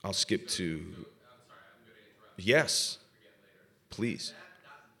 which I'll skip to. I'm sorry, I'm going to interrupt. Yes, please.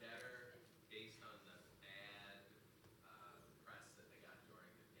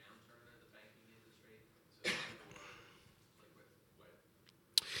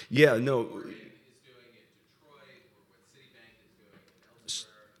 Yeah, no.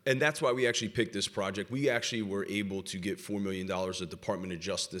 And that's why we actually picked this project. We actually were able to get $4 million of Department of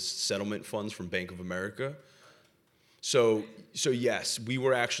Justice settlement funds from Bank of America. So yes, we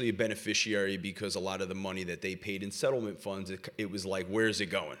were actually a beneficiary because a lot of the money that they paid in settlement funds, it was like, where's it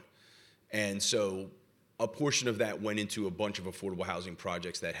going? And so a portion of that went into a bunch of affordable housing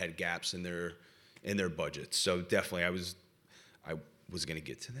projects that had gaps in their budgets. So definitely, I was going to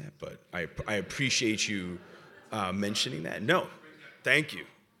get to that, but I appreciate you mentioning that. No, thank you.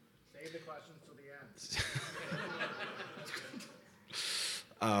 Save the questions till the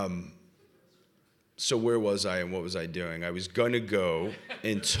end. So where was I and what was I doing? I was going to go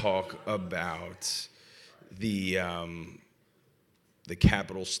and talk about the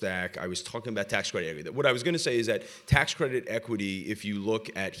capital stack. I was talking about tax credit equity. What I was going to say is that tax credit equity, if you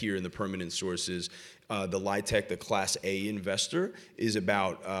look at here in the permanent sources, the LIHTC, the Class A investor, is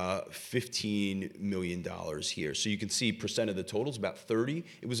about $15 million here. So you can see percent of the total is about 30.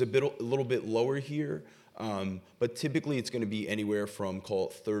 It was a little bit lower here. But typically it's going to be anywhere from, call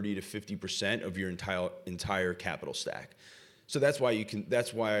it 30 to 50% of your entire capital stack. So that's why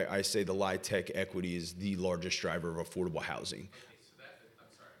I say the LIHTC equity is the largest driver of affordable housing. Okay, so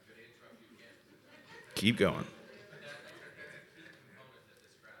I'm sorry, I'm going to interrupt you again. Keep going.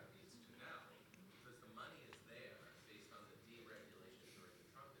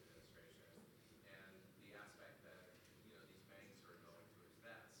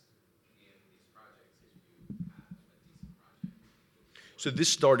 So this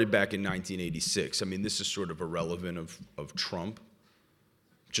started back in 1986. I mean, this is sort of irrelevant of Trump.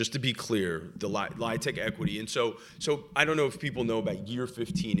 Just to be clear, the LIHTC equity. And so I don't know if people know about year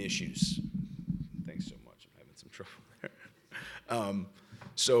 15 issues. Thanks so much. I'm having some trouble there.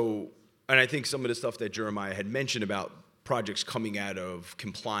 And I think some of the stuff that Jeremiah had mentioned about projects coming out of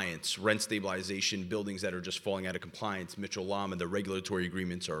compliance, rent stabilization, buildings that are just falling out of compliance, Mitchell-Lama, the regulatory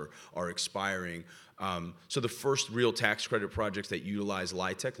agreements are expiring. So the first real tax credit projects that utilize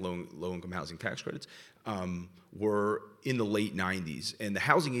LIHTC, low-income housing tax credits, were in the late 90s. And the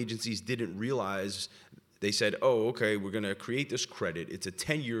housing agencies didn't realize, they said, oh, okay, we're going to create this credit. It's a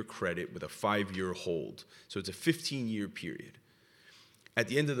 10-year credit with a 5-year hold. So it's a 15-year period. At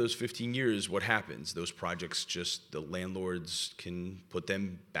the end of those 15 years, what happens? Those projects the landlords can put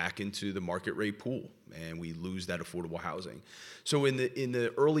them back into the market rate pool, and we lose that affordable housing. So in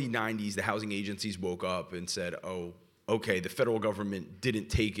the early 90s, the housing agencies woke up and said, oh, okay, the federal government didn't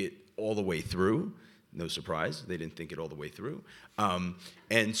take it all the way through. No surprise, they didn't think it all the way through.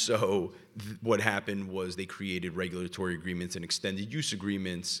 And so what happened was they created regulatory agreements and extended use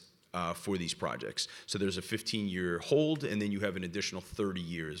agreements for these projects. So there's a 15-year hold, and then you have an additional 30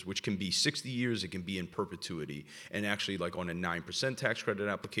 years, which can be 60 years, it can be in perpetuity. And actually, like on a 9% tax credit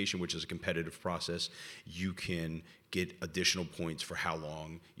application, which is a competitive process, you can get additional points for how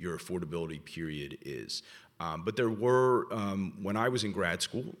long your affordability period is. But there were, when I was in grad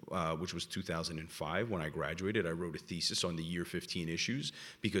school, which was 2005, when I graduated, I wrote a thesis on the year 15 issues,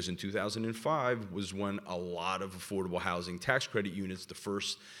 because in 2005 was when a lot of affordable housing tax credit units, the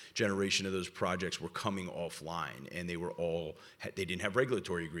first generation of those projects, were coming offline, and they didn't have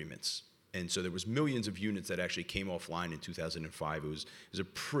regulatory agreements. And so there was millions of units that actually came offline in 2005. It was a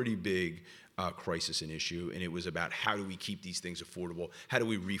pretty big crisis and issue, and it was about how do we keep these things affordable? How do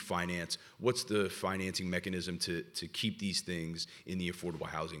we refinance? What's the financing mechanism to keep these things in the affordable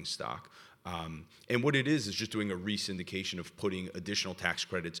housing stock? And what it is just doing a re-syndication of putting additional tax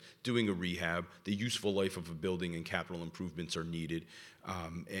credits, doing a rehab. The useful life of a building and capital improvements are needed.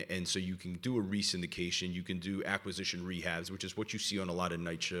 And so you can do a re-syndication, you can do acquisition rehabs, which is what you see on a lot of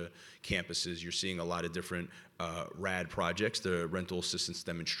NYCHA campuses. You're seeing a lot of different RAD projects, the rental assistance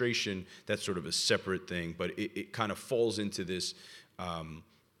demonstration. That's sort of a separate thing, but it kind of falls into this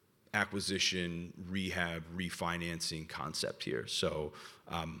acquisition, rehab, refinancing concept here. So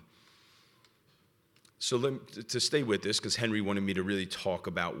to stay with this, because Henry wanted me to really talk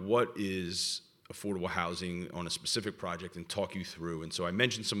about what is affordable housing on a specific project and talk you through. And so I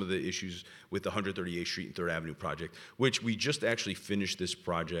mentioned some of the issues with the 138th Street and 3rd Avenue project, which we just actually finished this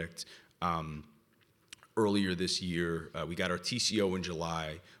project earlier this year. We got our TCO in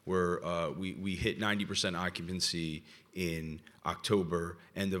July, where we hit 90% occupancy in October,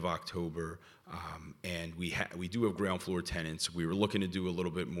 end of October. And we do have ground floor tenants. We were looking to do a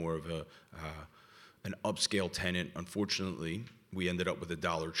little bit more of an upscale tenant. Unfortunately, we ended up with a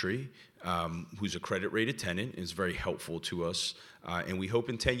Dollar Tree, who's a credit-rated tenant, is very helpful to us. And we hope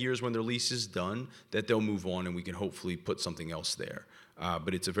in 10 years when their lease is done that they'll move on and we can hopefully put something else there.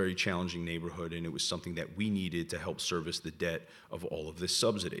 But it's a very challenging neighborhood, and it was something that we needed to help service the debt of all of this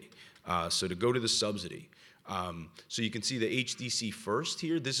subsidy. So to go to the subsidy, so you can see the HDC first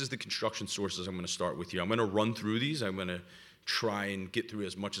here. This is the construction sources I'm going to start with here. I'm going to run through these. I'm going to try and get through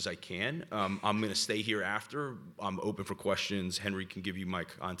as much as I can. I'm going to stay here after. I'm open for questions. Henry can give you my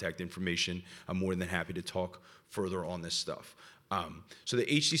contact information. I'm more than happy to talk further on this stuff. So the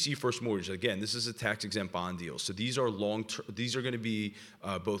HDC First Mortgage, again, this is a tax-exempt bond deal. So these are these are going to be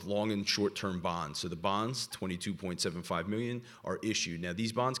both long and short-term bonds. So the bonds, $22.75 million, are issued. Now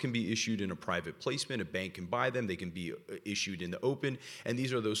these bonds can be issued in a private placement. A bank can buy them. They can be issued in the open. And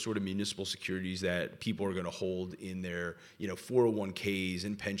these are those sort of municipal securities that people are going to hold in their 401ks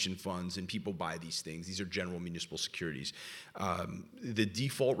and pension funds, and people buy these things. These are general municipal securities. The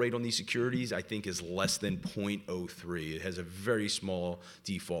default rate on these securities, I think, is less than 0.03. It has a very small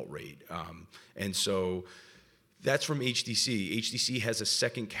default rate. And so that's from HDC. HDC has a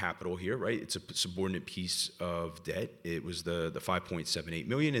second capital here, right? It's a subordinate piece of debt. It was the $5.78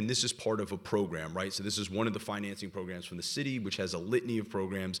 million, and this is part of a program, right? So this is one of the financing programs from the city, which has a litany of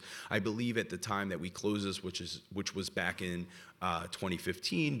programs. I believe at the time that we closed this, which was back in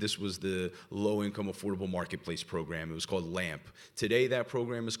 2015, this was the Low-Income Affordable Marketplace Program. It was called LAMP. Today, that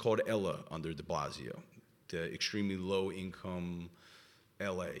program is called ELA under de Blasio, the Extremely Low Income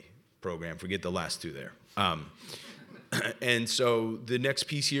LA program. Forget the last two there. And so the next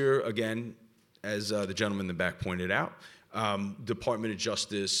piece here, again, as the gentleman in the back pointed out, Department of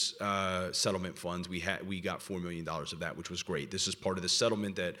Justice settlement funds, we got $4 million of that, which was great. This is part of the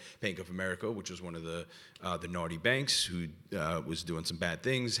settlement that Bank of America, which was one of the naughty banks who was doing some bad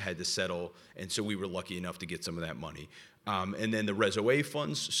things, had to settle, and so we were lucky enough to get some of that money. And then the Res-OA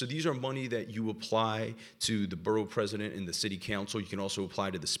funds, so these are money that you apply to the borough president and the city council. You can also apply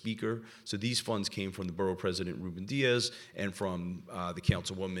to the speaker. So these funds came from the borough president, Ruben Diaz, and from the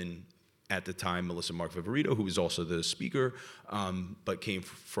councilwoman at the time, Melissa Mark Viverito, who was also the speaker, but came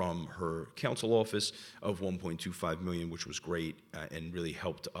from her council office of $1.25 million, which was great and really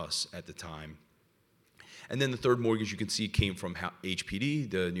helped us at the time. And then the third mortgage you can see came from HPD,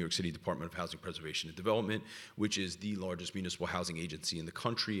 the New York City Department of Housing Preservation and Development, which is the largest municipal housing agency in the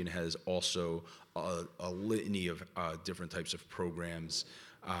country and has also a litany of different types of programs.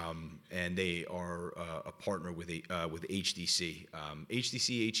 And they are a partner with HDC.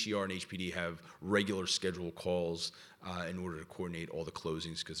 HDC, HCR, and HPD have regular scheduled calls in order to coordinate all the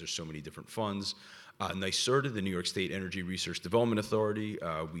closings because there's so many different funds. NYSERDA, the New York State Energy Research Development Authority,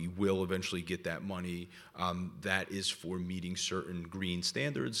 we will eventually get that money. That is for meeting certain green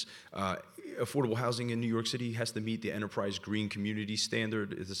standards. Affordable housing in New York City has to meet the Enterprise Green Community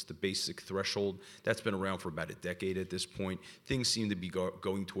Standard. It's the basic threshold. That's been around for about a decade at this point. Things seem to be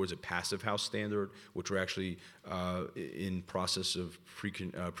going towards a passive house standard, which we're actually in process of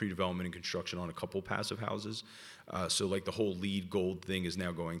pre-development and construction on a couple passive houses. So like the whole LEED Gold thing is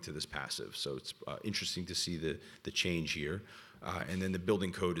now going to this passive. So it's interesting to see the change here. And then the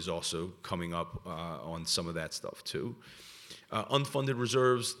building code is also coming up on some of that stuff too. Unfunded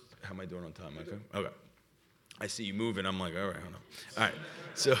reserves. How am I doing on time, Micah? Okay. I see you moving. I'm like, all right, I don't know. All right.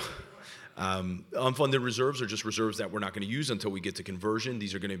 So unfunded reserves are just reserves that we're not going to use until we get to conversion.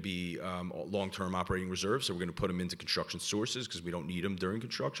 These are going to be long-term operating reserves, so we're going to put them into construction sources because we don't need them during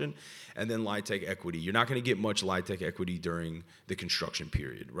construction. And then LIHTC equity. You're not going to get much LIHTC equity during the construction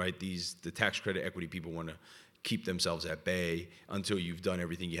period, right? The tax credit equity people want to keep themselves at bay until you've done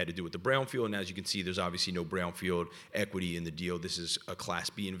everything you had to do with the brownfield. And as you can see, there's obviously no brownfield equity in the deal. This is a Class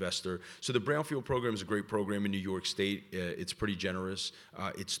B investor. So the brownfield program is a great program in New York State. It's pretty generous.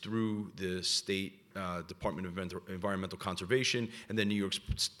 It's through the state Department of Environmental Conservation, and then New York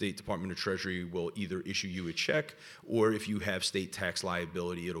State Department of Treasury will either issue you a check, or if you have state tax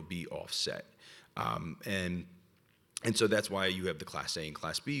liability, it'll be offset. And so that's why you have the Class A and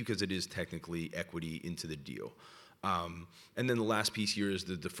Class B, because it is technically equity into the deal. And then the last piece here is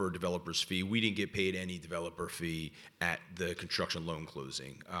the deferred developer's fee. We didn't get paid any developer fee at the construction loan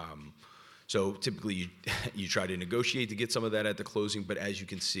closing. So typically you try to negotiate to get some of that at the closing, but as you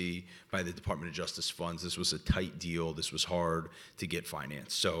can see by the Department of Justice funds, this was a tight deal. This was hard to get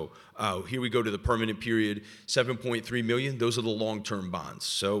financed. So here we go to the permanent period, $7.3 million. Those are the long-term bonds.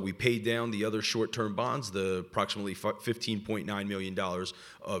 So we paid down the other short-term bonds, the approximately $15.9 million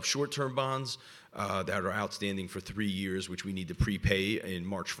of short-term bonds that are outstanding for 3 years, which we need to prepay in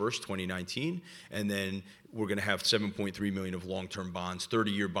March 1st, 2019. And then we're going to have $7.3 million of long-term bonds,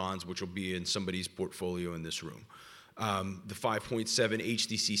 30-year bonds, which will be in somebody's portfolio in this room. The 5.7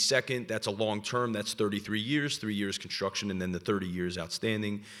 HDC second, that's a long term, that's 33 years, 3 years construction, and then the 30 years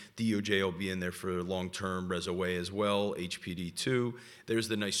outstanding. DOJ will be in there for long term, Reso-A as well, HPD 2. There's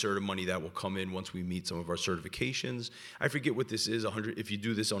the NYSERDA money that will come in once we meet some of our certifications. I forget what this is, if you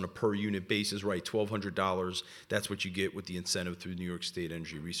do this on a per unit basis, right, $1,200, that's what you get with the incentive through New York State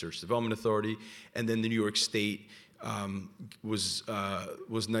Energy Research Development Authority. And then the New York State was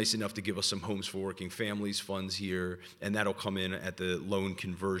nice enough to give us some Homes for Working Families funds here, and that'll come in at the loan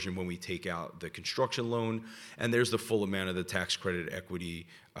conversion when we take out the construction loan. And there's the full amount of the tax credit equity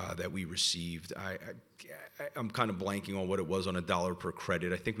that we received. I'm kind of blanking on what it was on a dollar per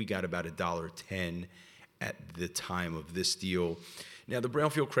credit. I think we got about $1.10 at the time of this deal. Now, the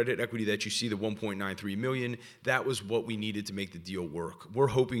brownfield credit equity that you see, the $1.93 million, that was what we needed to make the deal work. We're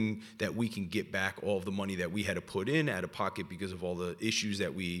hoping that we can get back all of the money that we had to put in out of pocket because of all the issues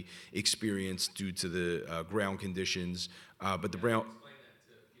that we experienced due to the ground conditions. But the brown.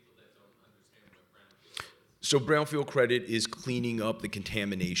 So brownfield credit is cleaning up the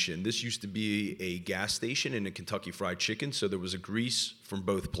contamination. This used to be a gas station and a Kentucky Fried Chicken, so there was a grease from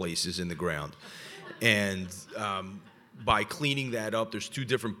both places in the ground. And by cleaning that up, there's two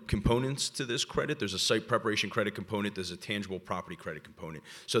different components to this credit. There's a site preparation credit component. There's a tangible property credit component.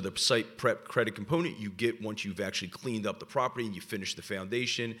 So the site prep credit component you get once you've actually cleaned up the property and you finish the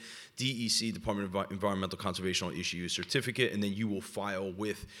foundation. DEC, Department of Environmental Conservation, will issue a certificate, and then you will file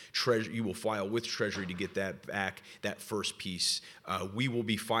with Treasury to get that back, that first piece. We will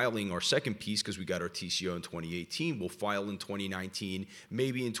be filing our second piece because we got our TCO in 2018. We'll file in 2019.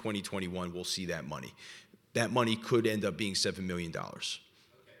 Maybe in 2021 we'll see that money. That money could end up being $7 million. Okay,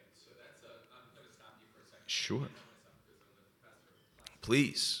 so that's I'm going to stop you for a second. Sure.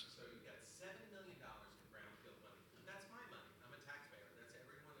 Please. So you've got $7 million in brownfield money. That's my money. I'm a taxpayer. That's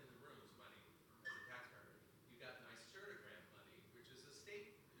everyone in the room's money as a taxpayer. You've got NYSERDA grant money, which is a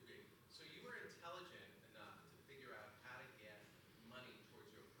state degree. So you were intelligent enough to figure out how to get money towards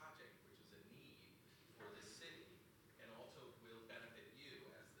your project, which is a need for this city, and also will benefit you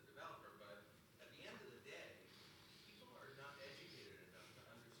as the developer. But at the end of the day, people are not educated enough to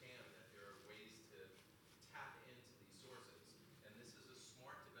understand that there are ways to tap into these sources. And this is a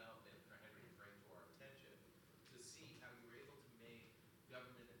smart development for Henry to bring to our attention to see how you were able to make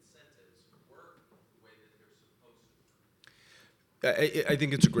government incentives work the way that they're supposed to work. I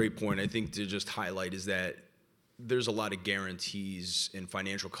think it's a great point. I think to just highlight is that there's a lot of guarantees and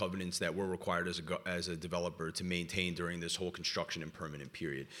financial covenants that we're required as a developer to maintain during this whole construction and permanent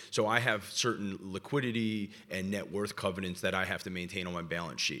period. So I have certain liquidity and net worth covenants that I have to maintain on my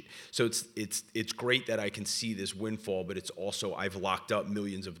balance sheet. So it's great that I can see this windfall, but it's also I've locked up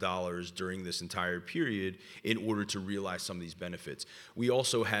millions of dollars during this entire period in order to realize some of these benefits. We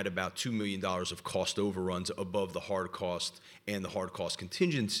also had about $2 million of cost overruns above the hard cost and the hard cost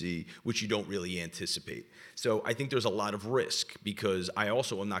contingency, which you don't really anticipate. So I think there's a lot of risk because I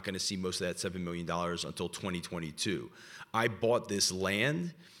also am not going to see most of that $7 million until 2022. I bought this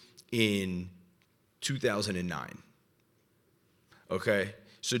land in 2009. Okay?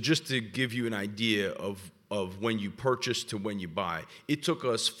 So just to give you an idea of when you purchase to when you buy, it took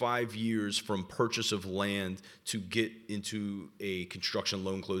us 5 years from purchase of land to get into a construction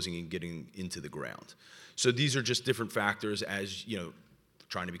loan closing and getting into the ground. So these are just different factors as, you know,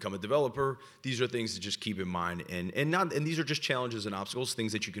 trying to become a developer. These are things to just keep in mind, and these are just challenges and obstacles,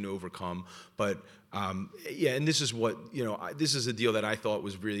 things that you can overcome. But yeah, and this is what, this is a deal that I thought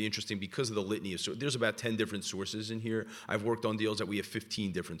was really interesting because of the litany of, so there's about 10 different sources in here. I've worked on deals that we have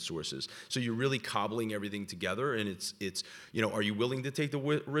 15 different sources. So you're really cobbling everything together, and it's are you willing to take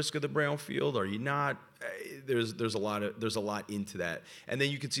the risk of the brownfield? Are you not? There's a lot into that. And then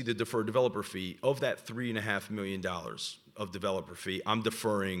you can see the deferred developer fee. Of that $3.5 million of developer fee, I'm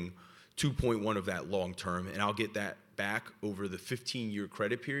deferring 2.1 of that long term, and I'll get that back over the 15-year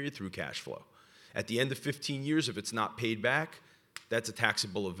credit period through cash flow. At the end of 15 years, if it's not paid back, that's a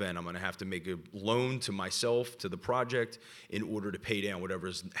taxable event. I'm going to have to make a loan to myself, to the project, in order to pay down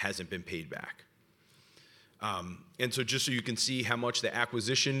whatever hasn't been paid back. And so just so you can see how much the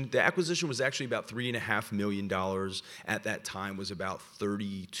acquisition was actually about $3.5 million. At that time was about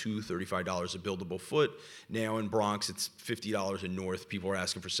 $32, $35 a buildable foot. Now in Bronx, it's $50 in North. People are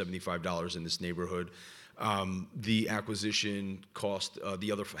asking for $75 in this neighborhood. The acquisition cost,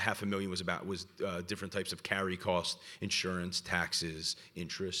 the other $500,000 was different types of carry cost, insurance, taxes,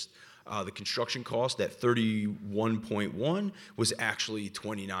 interest. The construction cost at 31.1 was actually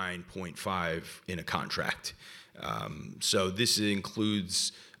 29.5 in a contract. So this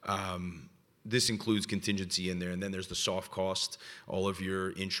includes contingency in there, and then there's the soft cost, all of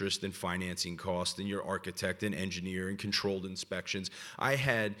your interest and financing cost, and your architect and engineer and controlled inspections. I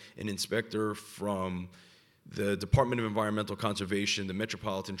had an inspector from the Department of Environmental Conservation, the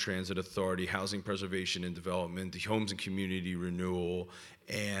Metropolitan Transit Authority, Housing Preservation and Development, the Homes and Community Renewal,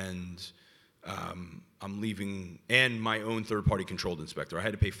 and I'm leaving, and my own third-party controlled inspector. I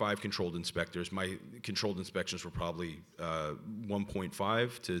had to pay 5 controlled inspectors. My controlled inspections were probably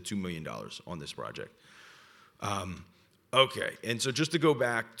 $1.5 to $2 million on this project. Okay, and so just to go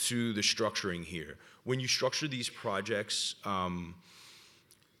back to the structuring here, when you structure these projects,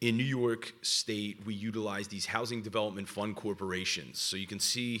 in New York State, we utilize these housing development fund corporations. So you can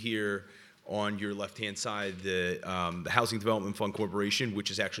see here on your left-hand side the Housing Development Fund Corporation, which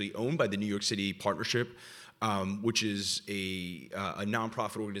is actually owned by the New York City Partnership, which is a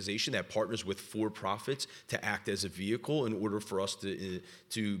nonprofit organization that partners with for-profits to act as a vehicle in order for us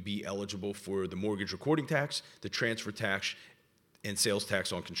to be eligible for the mortgage recording tax, the transfer tax, and sales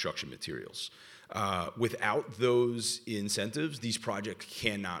tax on construction materials. Without those incentives, these projects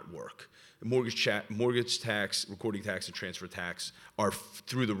cannot work. Mortgage tax, recording tax, and transfer tax are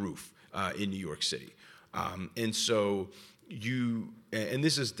through the roof in New York City. And so and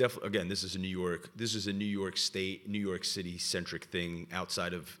this is definitely, again, this is a New York State, New York City centric thing.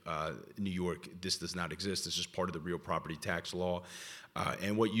 Outside of New York, this does not exist. This is part of the real property tax law.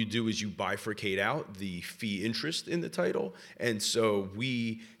 And what you do is you bifurcate out the fee interest in the title. And so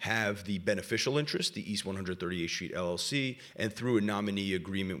we have the beneficial interest, the East 138th Street LLC, and through a nominee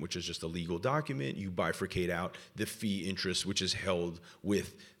agreement, which is just a legal document, you bifurcate out the fee interest, which is held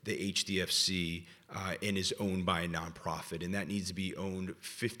with the HDFC and is owned by a nonprofit. And that needs to be owned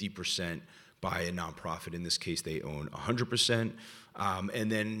 50% by a nonprofit. In this case, they own 100%.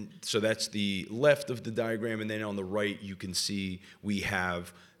 And then, so that's the left of the diagram, and then on the right, you can see we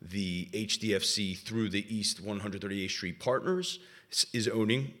have the HDFC through the East 138th Street Partners is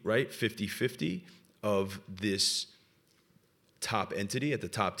owning, right, 50-50 of this top entity at the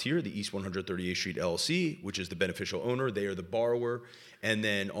top tier, the East 138th Street LLC, which is the beneficial owner. They are the borrower. And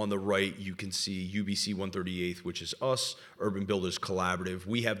then on the right, you can see UBC 138th, which is us, Urban Builders Collaborative.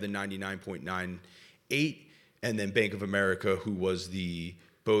 We have the 99.98, and then Bank of America, who was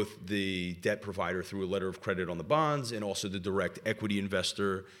both the debt provider through a letter of credit on the bonds and also the direct equity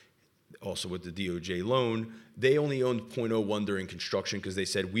investor, also with the DOJ loan. They only owned 0.01 during construction because they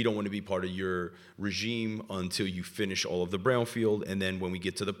said, we don't want to be part of your regime until you finish all of the brownfield. And then when we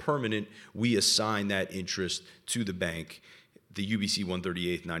get to the permanent, we assign that interest to the bank. The UBC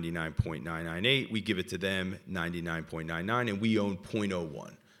 138th, 99.998, we give it to them, 99.99, and we own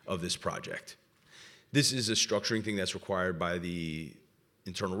 0.01 of this project. This is a structuring thing that's required by the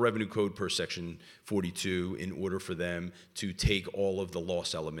Internal Revenue Code per Section 42 in order for them to take all of the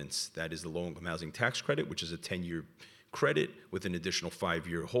loss elements, that is the low-income housing tax credit, which is a 10-year credit with an additional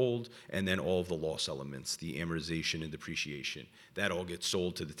 5-year hold, and then all of the loss elements, the amortization and depreciation. That all gets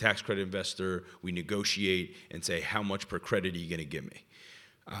sold to the tax credit investor. We negotiate and say, how much per credit are you going to give me?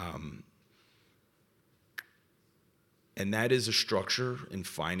 And that is a structure and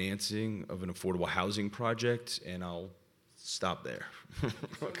financing of an affordable housing project, and I'll stop there.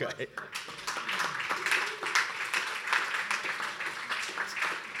 Okay.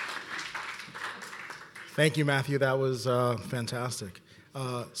 Thank you, Matthew. That was fantastic.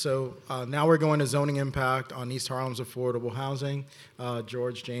 Now we're going to zoning impact on East Harlem's affordable housing.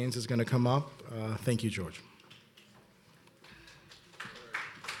 George Janes is going to come up. Thank you, George.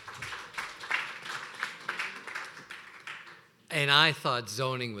 And I thought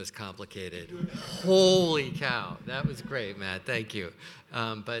zoning was complicated. Holy cow, that was great, Matt. Thank you.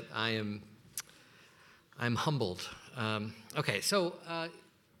 But I'm humbled. Okay, so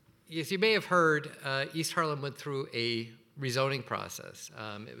as you may have heard, East Harlem went through a rezoning process.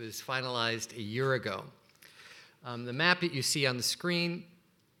 It was finalized a year ago. The map that you see on the screen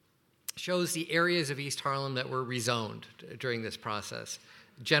shows the areas of East Harlem that were rezoned during this process.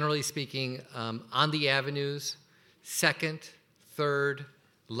 Generally speaking, on the avenues, 2nd, 3rd,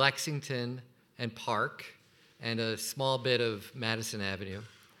 Lexington, and Park, and a small bit of Madison Avenue.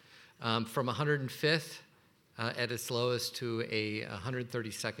 From 105th at its lowest to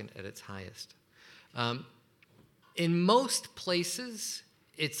 132nd at its highest. In most places,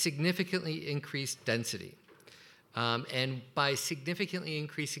 it significantly increased density. And by significantly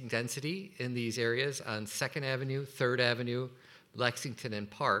increasing density in these areas on 2nd Avenue, 3rd Avenue, Lexington, and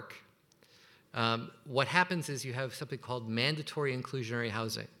Park, what happens is you have something called mandatory inclusionary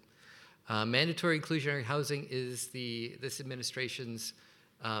housing. Mandatory inclusionary housing is this administration's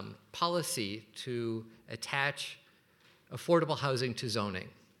policy to attach affordable housing to zoning.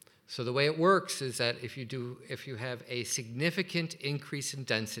 So the way it works is that if you have a significant increase in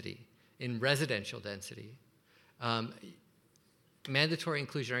density, in residential density, mandatory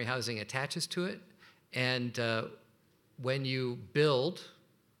inclusionary housing attaches to it, and when you build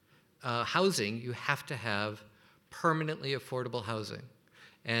housing, you have to have permanently affordable housing,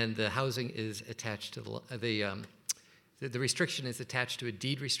 and the housing is attached to the restriction is attached to a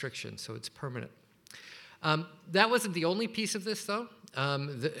deed restriction, so it's permanent. That wasn't the only piece of this, though.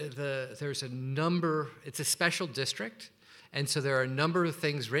 There's a number. It's a special district, and so there are a number of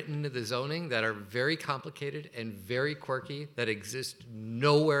things written into the zoning that are very complicated and very quirky that exist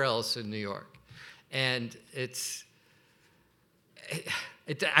nowhere else in New York, and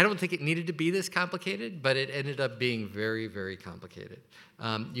I don't think it needed to be this complicated, but it ended up being very, very complicated.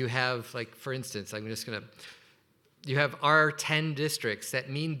 You have, like, for instance, you have R10 districts that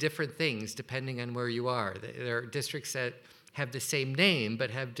mean different things depending on where you are. There are districts that have the same name but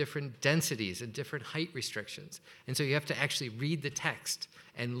have different densities and different height restrictions. And so you have to actually read the text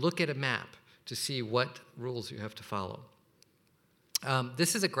and look at a map to see what rules you have to follow.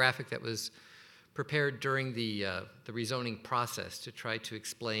 This is a graphic that was prepared during the rezoning process to try to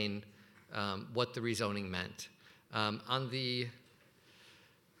explain what the rezoning meant. On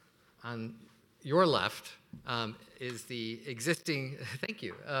your left is the existing, thank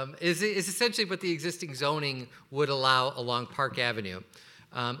you, is essentially what the existing zoning would allow along Park Avenue.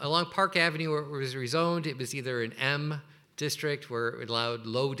 Along Park Avenue, where it was rezoned, it was either an M district where it allowed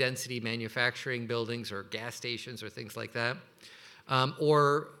low density manufacturing buildings or gas stations or things like that,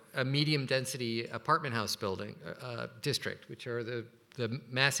 or a medium density apartment house building district, which are the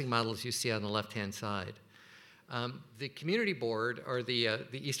massing models you see on the left-hand side. The community board, or the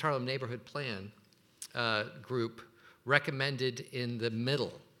East Harlem Neighborhood Plan group, recommended in the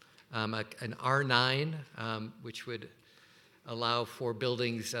middle an R9, which would allow for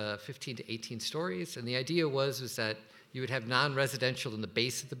buildings 15 to 18 stories. And the idea was that you would have non-residential in the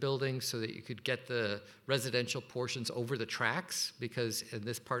base of the building so that you could get the residential portions over the tracks, because in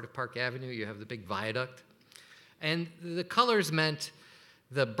this part of Park Avenue you have the big viaduct. And the colors meant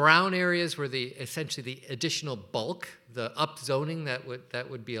the brown areas were essentially the additional bulk, the upzoning that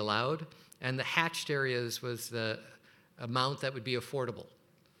would be allowed, and the hatched areas was the amount that would be affordable,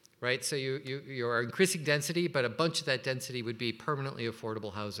 right? So you are increasing density, but a bunch of that density would be permanently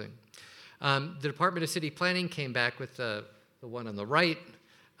affordable housing. The Department of City Planning came back with the one on the right,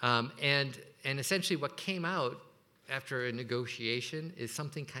 and essentially what came out after a negotiation is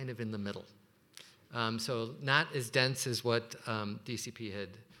something kind of in the middle. So not as dense as what DCP had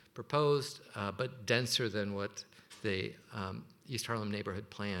proposed, but denser than what the East Harlem Neighborhood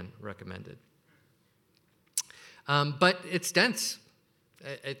Plan recommended. But it's dense.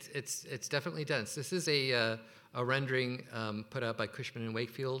 It's definitely dense. This is a rendering put out by Cushman and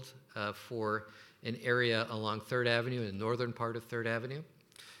Wakefield for an area along 3rd Avenue, in the northern part of 3rd Avenue,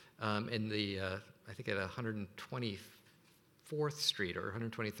 in the, I think at 124th Street or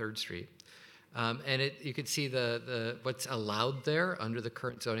 123rd Street. And you can see what's allowed there under the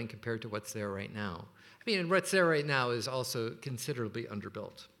current zoning compared to what's there right now. I mean, and what's there right now is also considerably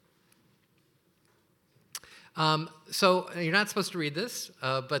underbuilt. So you're not supposed to read this,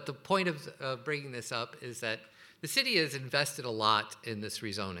 but the point of bringing this up is that the city has invested a lot in this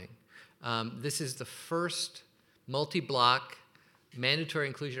rezoning. This is the first multi-block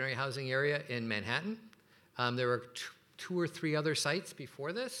mandatory inclusionary housing area in Manhattan. There were two or three other sites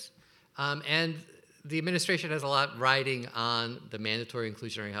before this. And the administration has a lot riding on the mandatory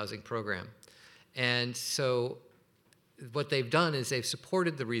inclusionary housing program. And so what they've done is they've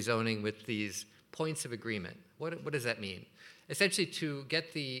supported the rezoning with these points of agreement. What does that mean? Essentially, to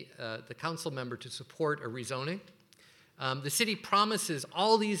get the council member to support a rezoning, the city promises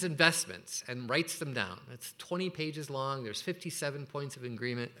all these investments and writes them down. It's 20 pages long. There's 57 points of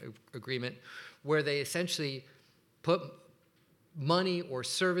agreement where they essentially put money or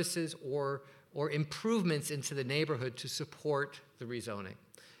services or improvements into the neighborhood to support the rezoning.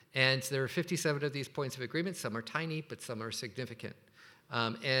 And there are 57 of these points of agreement. Some are tiny, but some are significant.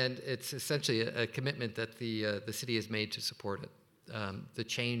 And it's essentially a commitment that the city has made to support it, the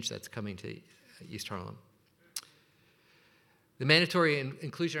change that's coming to East Harlem. The mandatory and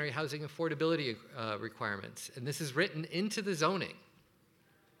inclusionary housing affordability requirements, and this is written into the zoning.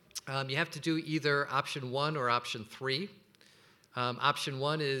 You have to do either option 1 or option 3. Option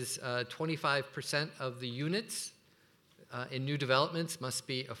 1 is 25% of the units in new developments must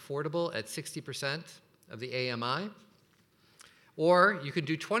be affordable at 60% of the AMI. Or you can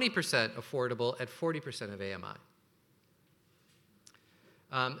do 20% affordable at 40% of AMI.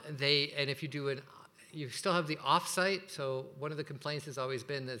 And if you do you still have the off-site. So one of the complaints has always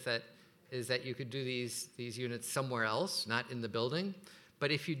been is that you could do these units somewhere else, not in the building.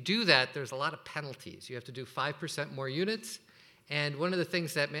 But if you do that, there's a lot of penalties. You have to do 5% more units. And one of the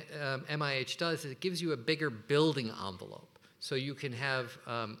things that MIH does is it gives you a bigger building envelope. So you can have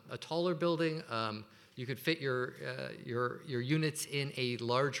a taller building. You could fit your units in a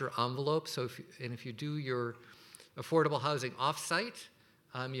larger envelope. So if you do your affordable housing off-site,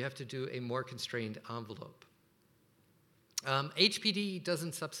 you have to do a more constrained envelope. HPD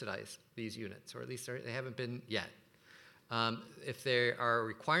doesn't subsidize these units, or at least they haven't been yet. If they are a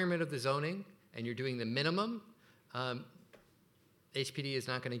requirement of the zoning and you're doing the minimum, HPD is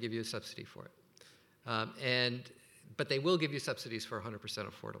not going to give you a subsidy for it. But they will give you subsidies for 100%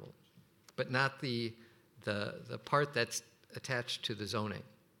 affordable, but not the part that's attached to the zoning.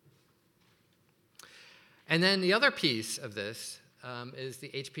 And then the other piece of this is the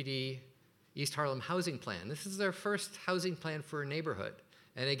HPD East Harlem Housing Plan. This is their first housing plan for a neighborhood.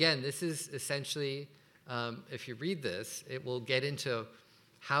 And again, this is essentially, if you read this, it will get into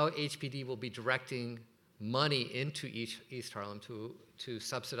how HPD will be directing money into East Harlem to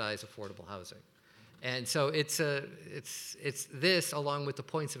subsidize affordable housing. And so it's this, along with the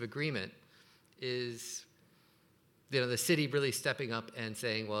points of agreement, is the city really stepping up and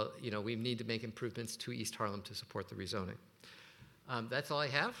saying, well, we need to make improvements to East Harlem to support the rezoning. That's all I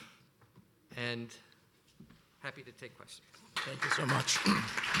have, and happy to take questions. Thank you so much.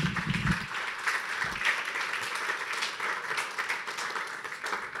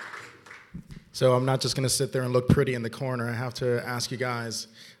 So I'm not just going to sit there and look pretty in the corner. I have to ask you guys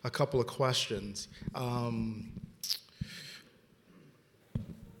a couple of questions.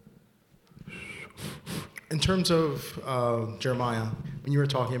 In terms of Jeremiah, when you were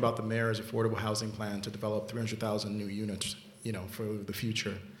talking about the mayor's affordable housing plan to develop 300,000 new units, for the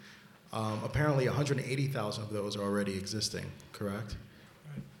future, apparently 180,000 of those are already existing, correct?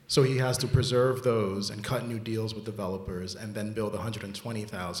 Right. So he has to preserve those and cut new deals with developers and then build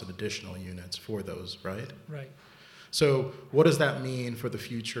 120,000 additional units for those, right? Right. So what does that mean for the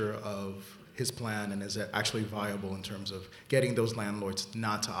future of his plan, and is it actually viable in terms of getting those landlords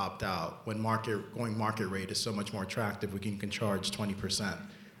not to opt out when going market rate is so much more attractive? We can charge 20%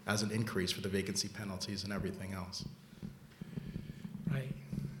 as an increase for the vacancy penalties and everything else. Right.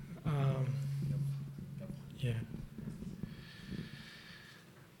 Yeah.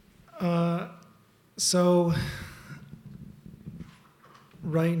 So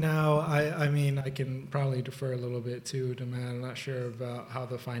right now, I mean, I can probably defer a little bit to Matt. I'm not sure about how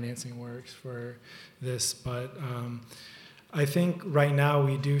the financing works for this, but I think right now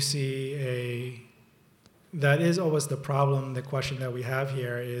we do see that is always the problem. The question that we have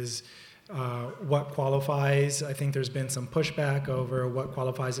here is what qualifies. I think there's been some pushback over what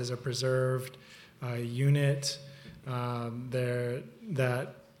qualifies as a preserved unit.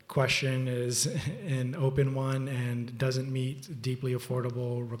 That question is an open one and doesn't meet deeply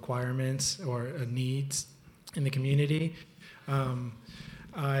affordable requirements or needs in the community.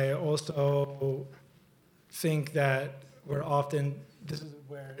 I also think that this is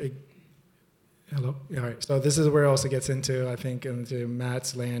where hello? All right. So this is where also gets into, I think, into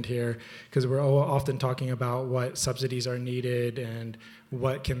Matt's land here, because we're often talking about what subsidies are needed and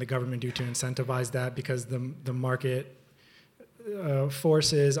what can the government do to incentivize that, because the market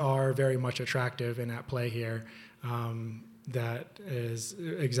forces are very much attractive and at play here. that is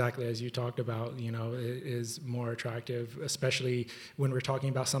exactly as you talked about, is more attractive, especially when we're talking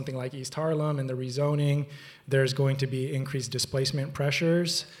about something like East Harlem and the rezoning. There's going to be increased displacement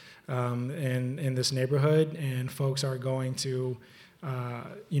pressures in this neighborhood, and folks are going to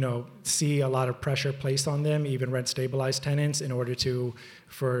see a lot of pressure placed on them, even rent-stabilized tenants, in order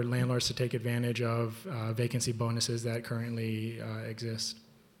for landlords to take advantage of vacancy bonuses that currently exist.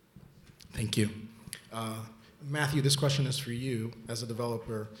 Thank you. Matthew, this question is for you as a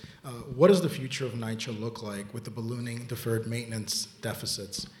developer. What does the future of NYCHA look like with the ballooning deferred maintenance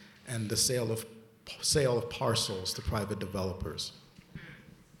deficits and the sale of parcels to private developers?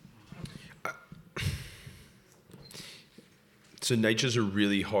 So NYCHA is a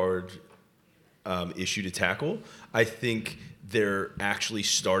really hard issue to tackle. I think they're actually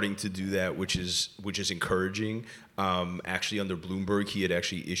starting to do that, which is encouraging. Actually, under Bloomberg, he had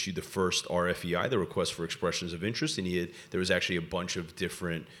actually issued the first RFEI, the request for expressions of interest, and there was actually a bunch of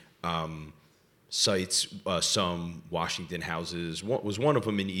different sites, some Washington houses. Was one of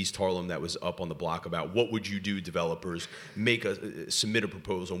them in East Harlem that was up on the block about what would you do, developers, submit a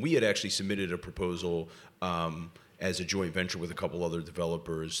proposal. And we had actually submitted a proposal as a joint venture with a couple other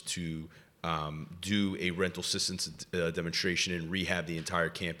developers to do a rental assistance demonstration and rehab the entire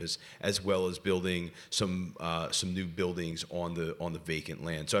campus, as well as building some new buildings on the vacant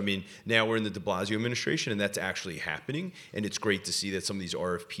land. So I mean, now we're in the De Blasio administration, and that's actually happening, and it's great to see that some of these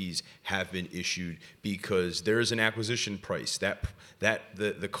RFPs have been issued, because there is an acquisition price that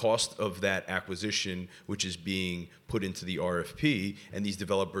the cost of that acquisition, which is being put into the RFP, and these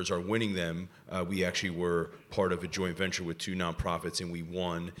developers are winning them. We actually were part of a joint venture with two nonprofits, and we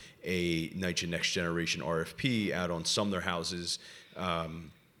won a NYCHA Next Generation RFP out on Sumner houses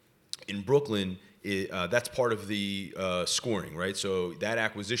in Brooklyn. That's part of the scoring, right? So that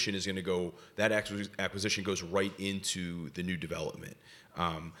acquisition is going to go. That acquisition goes right into the new development.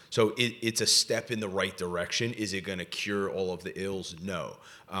 So it's a step in the right direction. Is it going to cure all of the ills? No.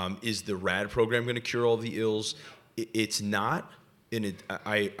 Is the RAD program going to cure all the ills? It's not.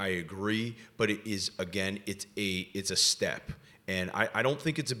 I agree, but it is, again, it's a step. And I don't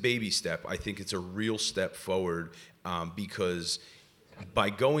think it's a baby step. I think it's a real step forward, because by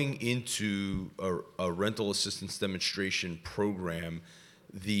going into a rental assistance demonstration program,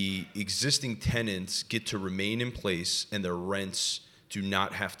 the existing tenants get to remain in place and their rents do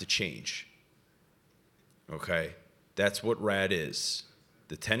not have to change. Okay? That's what RAD is.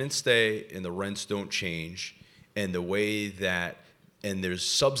 The tenants stay and the rents don't change. And the way that, and there's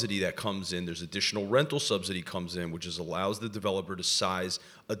subsidy that comes in, there's additional rental subsidy comes in, which allows the developer to size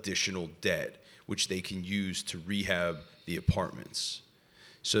additional debt, which they can use to rehab the apartments.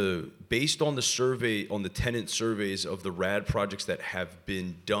 So based on the tenant surveys of the RAD projects that have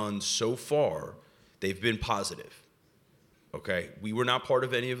been done so far, they've been positive. Okay, we were not part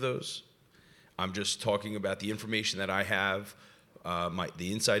of any of those. I'm just talking about the information that I have,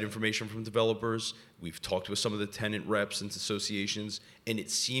 the inside information from developers. We've talked with some of the tenant reps and associations, and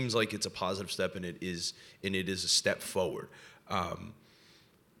it seems like it's a positive step, and it is a step forward.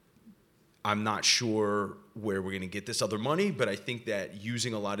 I'm not sure where we're going to get this other money, but I think that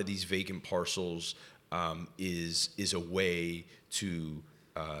using a lot of these vacant parcels is a way to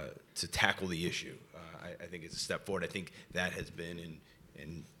tackle the issue. I think it's a step forward. I think that has been,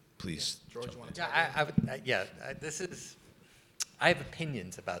 and please, George, you want to? Yeah, I have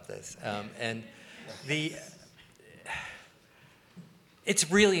opinions about this, and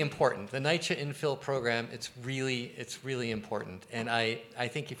it's really important. The NYCHA infill program, it's really important. And I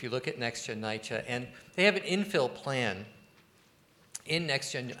think if you look at NextGen NYCHA, and they have an infill plan in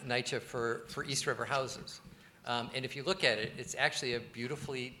NextGen NYCHA for East River houses. And if you look at it, it's actually a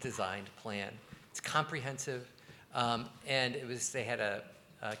beautifully designed plan. It's comprehensive, and they had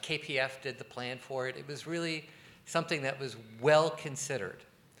KPF did the plan for it. It was really something that was well considered.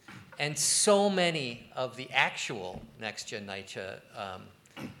 And so many of the actual NextGen NYCHA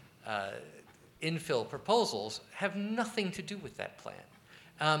infill proposals have nothing to do with that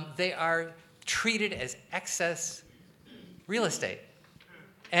plan. They are treated as excess real estate.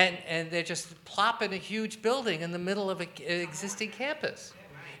 And they're just plopping a huge building in the middle of an existing campus.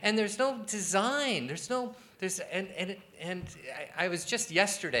 And there's no design. I was just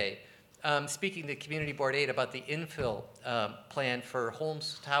yesterday speaking to Community Board 8 about the infill plan for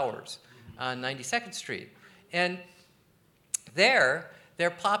Holmes Towers on 92nd Street. And they're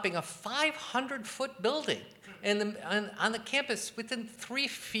plopping a 500-foot building on the campus within 3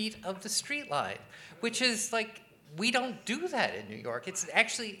 feet of the street line, which is like, we don't do that in New York.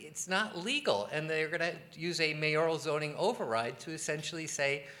 It's not legal, and they're going to use a mayoral zoning override to essentially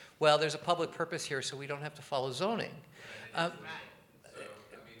say, well, there's a public purpose here, so we don't have to follow zoning.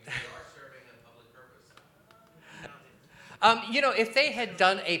 If they had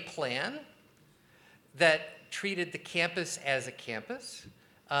done a plan that treated the campus as a campus,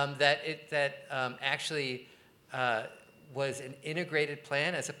 that actually was an integrated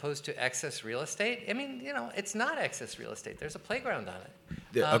plan as opposed to excess real estate. I mean, it's not excess real estate. There's a playground on it.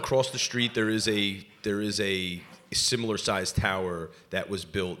 Across the street, there is a similar sized tower that was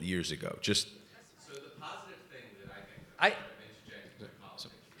built years ago. So the positive thing that I think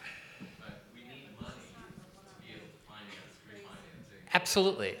but we need money to be able to finance refinancing.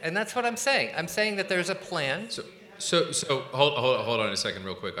 Absolutely, and that's what I'm saying. I'm saying that there's a plan. So hold on a second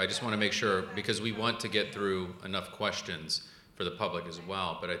real quick. I just want to make sure, because we want to get through enough questions for the public as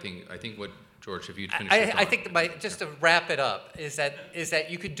well, but I think what, George, if you'd finish your thought. I think that just to wrap it up is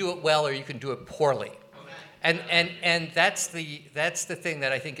that you could do it well or you can do it poorly. Okay. And that's the thing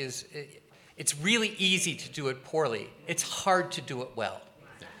that I think is, it's really easy to do it poorly. It's hard to do it well.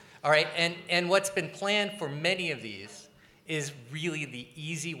 Yeah. All right, and what's been planned for many of these is really the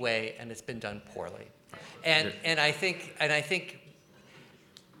easy way, and it's been done poorly. And I think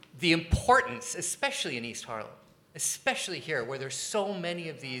the importance, especially in East Harlem, especially here where there's so many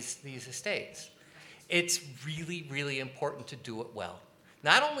of these estates, it's really, really important to do it well.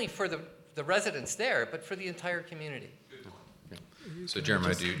 Not only for the residents there, but for the entire community. Yeah. So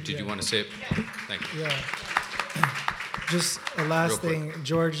Jeremiah, did you want to say it? Thank you. Yeah. Just a last thing,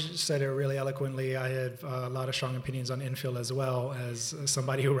 George said it really eloquently. I have a lot of strong opinions on infill as well, as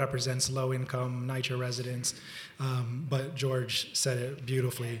somebody who represents low-income NYCHA residents, but George said it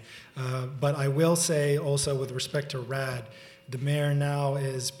beautifully. But I will say also with respect to RAD, the mayor now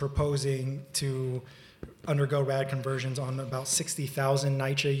is proposing to undergo RAD conversions on about 60,000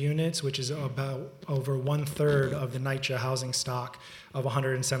 NYCHA units, which is about over 1/3 of the NYCHA housing stock of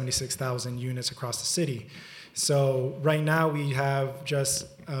 176,000 units across the city. So right now we have just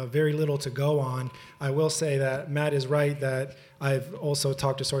very little to go on. I will say that Matt is right that I've also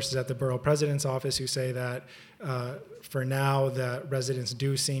talked to sources at the borough president's office who say that for now that residents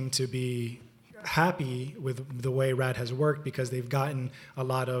do seem to be happy with the way RAD has worked because they've gotten a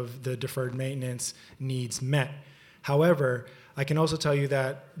lot of the deferred maintenance needs met. However, I can also tell you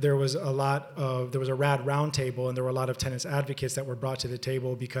that there was a RAD roundtable, and there were a lot of tenants advocates that were brought to the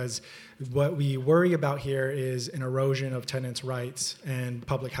table because what we worry about here is an erosion of tenants' rights and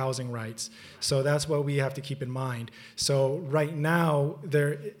public housing rights. So that's what we have to keep in mind. So right now,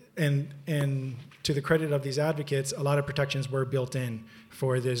 and to the credit of these advocates, a lot of protections were built in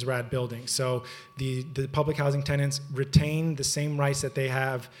for this RAD building. So the public housing tenants retain the same rights that they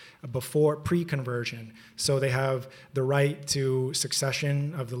have before pre-conversion. So they have the right to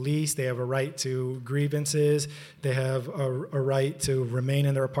succession of the lease, they have a right to grievances, they have a right to remain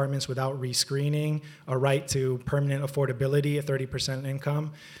in their apartments without rescreening, a right to permanent affordability at 30%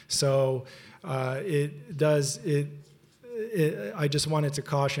 income. So I just wanted to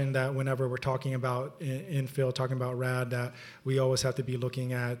caution that whenever we're talking about infill, talking about RAD, that we always have to be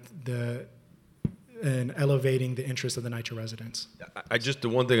looking at and elevating the interests of the NYCHA residents. The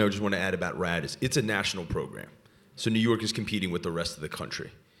one thing I just want to add about RAD is it's a national program. So New York is competing with the rest of the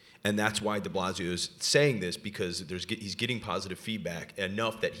country. And that's why de Blasio is saying this, because he's getting positive feedback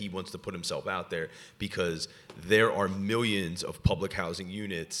enough that he wants to put himself out there, because there are millions of public housing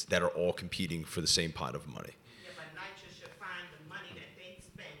units that are all competing for the same pot of money.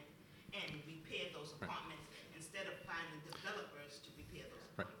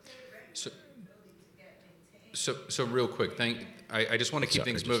 So real quick, I just want to keep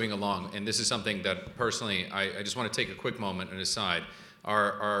things moving along, and this is something that personally, I just want to take a quick moment and aside.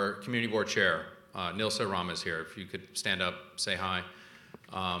 Our community board chair, Nilsa Rama, is here. If you could stand up, say hi,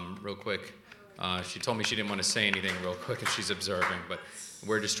 real quick. She told me she didn't want to say anything real quick if she's observing, but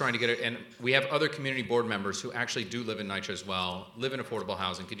we're just trying to get it. And we have other community board members who actually do live in NYCHA as well, live in affordable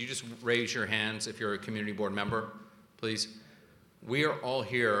housing. Could you just raise your hands if you're a community board member, please? We are all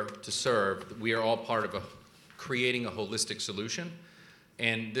here to serve. We are all part of creating a holistic solution,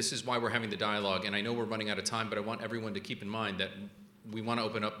 and this is why we're having the dialogue. And I know we're running out of time, but I want everyone to keep in mind that we want to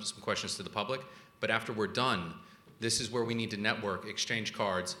open up some questions to the public, but after we're done, this is where we need to network, exchange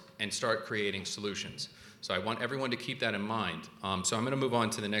cards, and start creating solutions. So I want everyone to keep that in mind. So I'm going to move on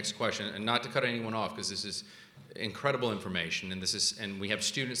to the next question, and not to cut anyone off, because this is incredible information, and we have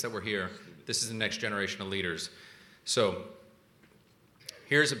students that were here. This is the next generation of leaders. So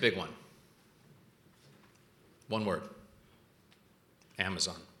here's a big one. One word: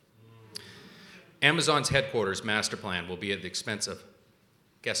 Amazon. Amazon's headquarters master plan will be at the expense of,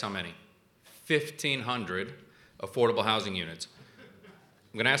 guess how many? 1,500 affordable housing units.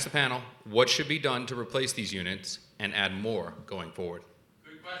 I'm going to ask the panel, what should be done to replace these units and add more going forward?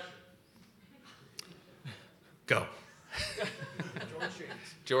 Good question. Go.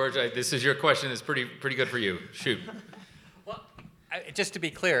 George, this is your question. It's pretty good for you. Shoot. Well, just to be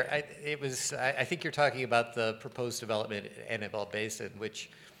clear, I think you're talking about the proposed development at Annabelle Basin, which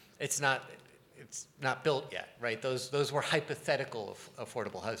it's not built yet, right? Those were hypothetical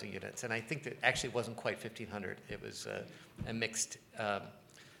affordable housing units, and I think that actually wasn't quite 1,500. It was a mixed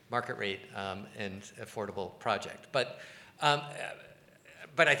market rate and affordable project. But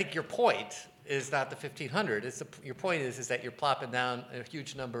I think your point is not the 1,500. Your point is that you're plopping down a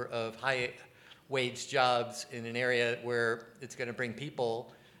huge number of high-wage jobs in an area where it's going to bring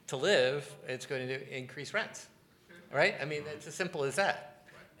people to live. It's going to increase rents, right? I mean, it's as simple as that.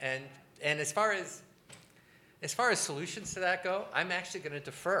 And as far as solutions to that go, I'm actually going to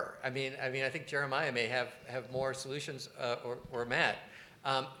defer. I mean, I think Jeremiah may have more solutions, or Matt.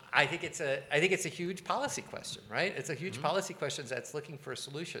 I think it's a huge policy question, right? It's a huge policy question that's looking for a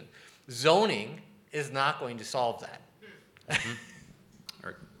solution. Zoning is not going to solve that. All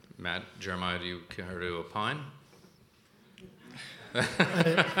right. Matt, Jeremiah, do you care to opine?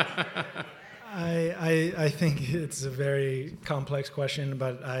 I think it's a very complex question,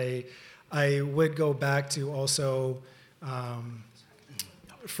 but I would go back to also,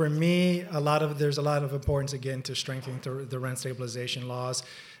 for me, there's a lot of importance, again, to strengthening the rent stabilization laws.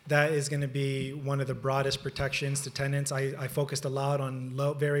 That is going to be one of the broadest protections to tenants. I focused a lot on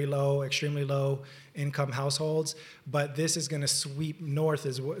very low, extremely low income households, but this is going to sweep north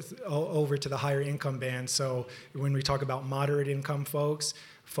over to the higher income band. So when we talk about moderate income folks,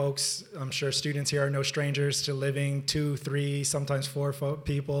 I'm sure students here are no strangers to living 2, 3, sometimes 4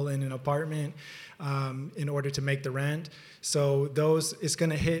 people in an apartment in order to make the rent. So it's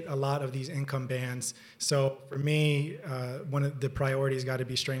going to hit a lot of these income bands. So for me, one of the priorities got to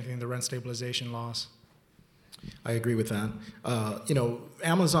be strengthening the rent stabilization laws. I agree with that.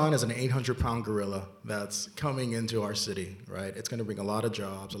 Amazon is an 800-pound gorilla that's coming into our city, right? It's going to bring a lot of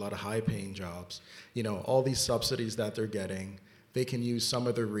jobs, a lot of high-paying jobs. All these subsidies that they're getting, they can use some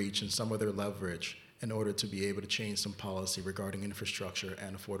of their reach and some of their leverage in order to be able to change some policy regarding infrastructure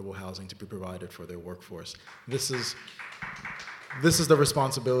and affordable housing to be provided for their workforce. This is the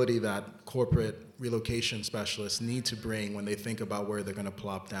responsibility that corporate relocation specialists need to bring when they think about where they're going to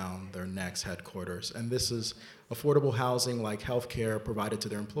plop down their next headquarters. And this is affordable housing, like healthcare provided to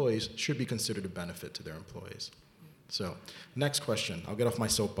their employees, should be considered a benefit to their employees. So, next question. I'll get off my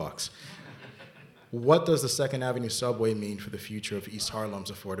soapbox. What does the 2nd Avenue subway mean for the future of East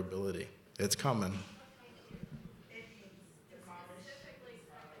Harlem's affordability? It's coming.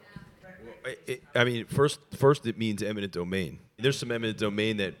 First it means eminent domain. There's some eminent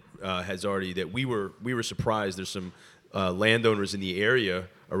domain that that we were surprised. There's some landowners in the area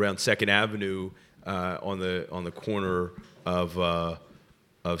around 2nd Avenue on the corner of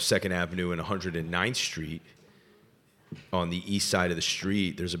 2nd Avenue and 109th Street. On the east side of the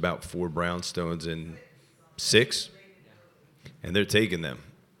street, there's about 4 brownstones and 6, and they're taking them.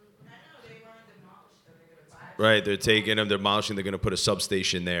 Right, they're taking them, they're demolishing, they're going to put a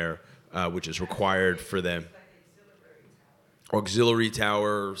substation there, which is required for them. Auxiliary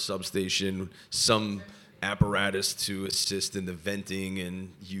tower, substation, some apparatus to assist in the venting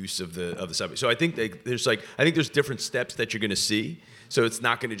and use of the subway. So I think there's different steps that you're going to see. So it's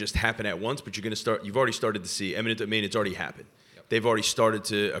not going to just happen at once, but you've already started to see eminent domain. It's already happened. Yep. They've already started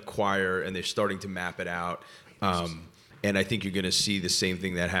to acquire, and they're starting to map it out. And I think you're going to see the same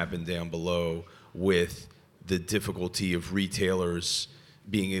thing that happened down below with the difficulty of retailers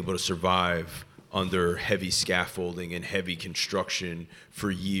being able to survive under heavy scaffolding and heavy construction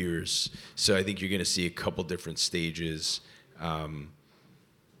for years. So I think you're going to see a couple different stages. And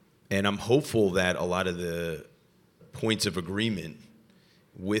I'm hopeful that a lot of the points of agreement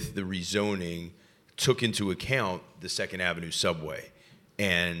with the rezoning took into account the 2nd Avenue subway.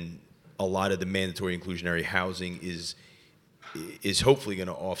 And a lot of the mandatory inclusionary housing is hopefully going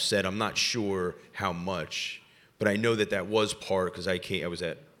to offset. I'm not sure how much, but I know that was part, because I was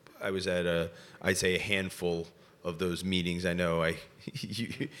at I'd say a handful of those meetings. I know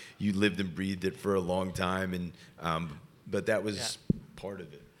you lived and breathed it for a long time, and but that was part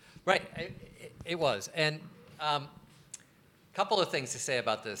of it. Right, it was. And a couple of things to say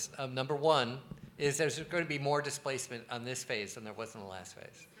about this. Number one is there's going to be more displacement on this phase than there was in the last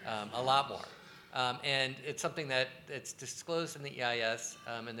phase, a lot more. And it's something that it's disclosed in the EIS,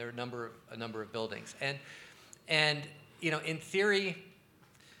 and there are a number of buildings. And in theory,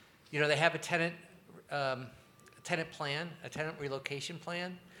 they have a tenant plan, a tenant relocation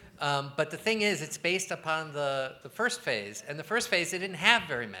plan. But the thing is, it's based upon the first phase. And the first phase, they didn't have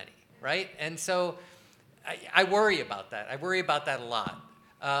very many, right? And so I worry about that. I worry about that a lot.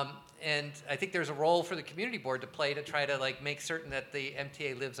 And I think there's a role for the community board to play to try to like make certain that the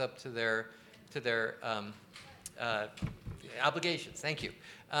MTA lives up to their obligations. Thank you.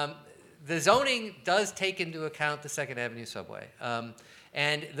 The zoning does take into account the Second Avenue subway.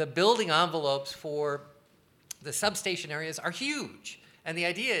 And the building envelopes for the substation areas are huge. And the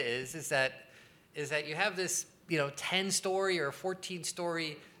idea is that you have this 10-story or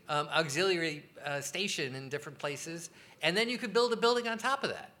 14-story auxiliary station in different places, and then you could build a building on top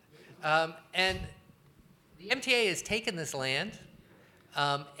of that. And the MTA has taken this land,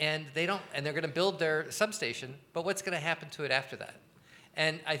 and they're going to build their substation. But what's going to happen to it after that?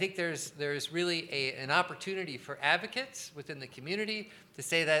 And I think there's really an opportunity for advocates within the community to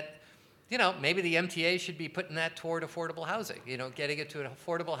say that, maybe the MTA should be putting that toward affordable housing, getting it to an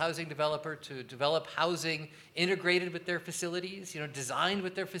affordable housing developer to develop housing integrated with their facilities, designed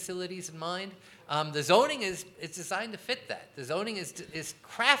with their facilities in mind. The zoning is designed to fit that. The zoning is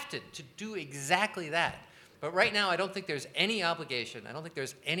crafted to do exactly that. But right now, I don't think there's any obligation. I don't think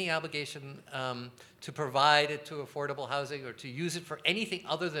there's any obligation to provide it to affordable housing or to use it for anything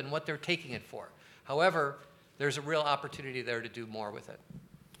other than what they're taking it for. However, there's a real opportunity there to do more with it.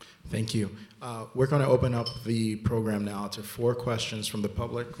 Thank you. We're going to open up the program now to 4 questions from the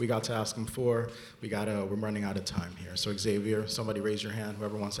public. We got to ask them 4. We're running out of time here. So Xavier, somebody raise your hand,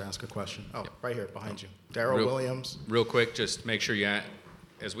 whoever wants to ask a question. Oh, right here behind you. Daryl Williams. Real quick, just make sure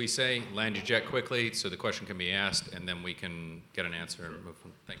as we say, land your jet quickly so the question can be asked, and then we can get an answer and move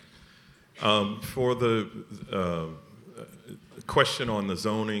on. Thank you. For the question on the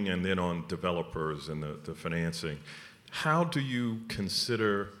zoning and then on developers and the financing, how do you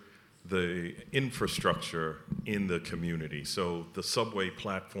consider the infrastructure in the community? So the subway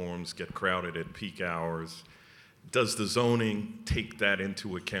platforms get crowded at peak hours. Does the zoning take that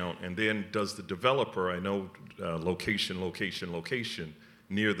into account? And then does the developer, I know location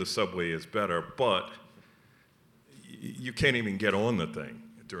near the subway is better, but you can't even get on the thing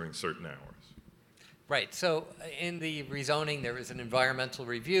during certain hours. Right. So in the rezoning, there is an environmental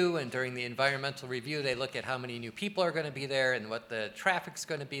review, and during the environmental review, they look at how many new people are going to be there and what the traffic's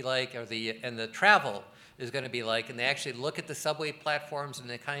going to be like, and the travel is going to be like, and they actually look at the subway platforms and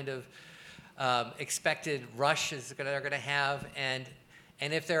the kind of expected rushes they're going to have, and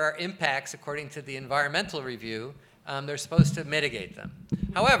if there are impacts according to the environmental review, they're supposed to mitigate them.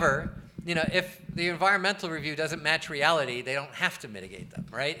 However, if the environmental review doesn't match reality, they don't have to mitigate them,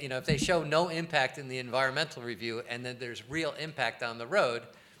 right? If they show no impact in the environmental review and then there's real impact on the road,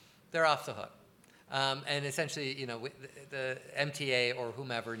 they're off the hook. And essentially, the MTA or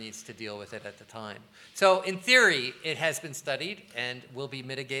whomever needs to deal with it at the time. So in theory, it has been studied and will be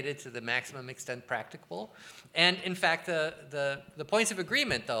mitigated to the maximum extent practicable. And in fact, the points of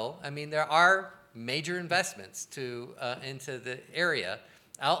agreement, though, there are major investments into the area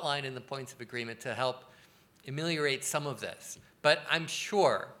outlined in the points of agreement to help ameliorate some of this. But I'm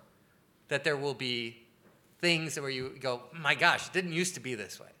sure that there will be things where you go, my gosh, it didn't used to be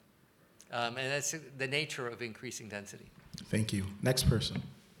this way. And that's the nature of increasing density. Thank you. Next person.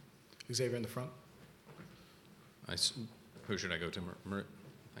 Xavier in the front. Who should I go to?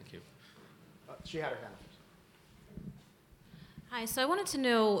 Thank you. She had her hand up. Hi, so I wanted to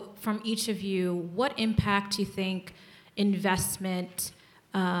know from each of you what impact you think investment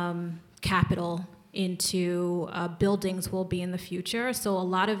capital into buildings will be in the future. So a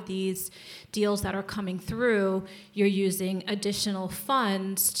lot of these deals that are coming through, you're using additional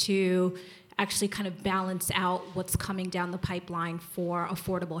funds to actually kind of balance out what's coming down the pipeline for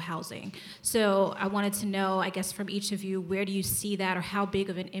affordable housing. So I wanted to know, I guess, from each of you, where do you see that, or how big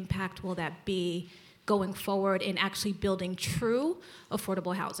of an impact will that be going forward in actually building true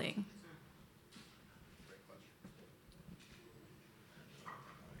affordable housing?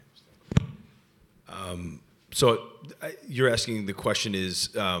 So you're asking, the question is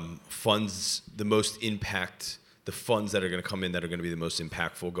funds, the funds that are going to come in that are going to be the most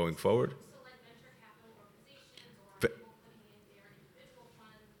impactful going forward? So like venture capital organizations or people putting in their individual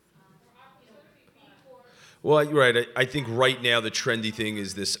funds, Well, you're right. I think right now the trendy thing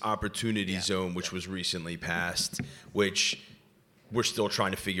is this opportunity zone, which was recently passed, which we're still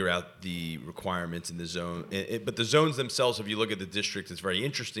trying to figure out the requirements in the zone. But the zones themselves, if you look at the district, it's very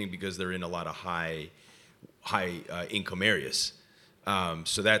interesting because they're in a lot of high income areas.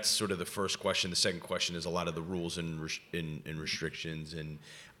 So that's sort of the first question. The second question is a lot of the rules and restrictions. And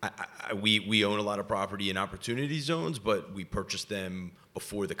we own a lot of property in opportunity zones, but we purchase them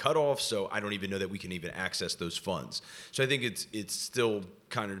before the cutoff, so I don't even know that we can even access those funds. So I think it's still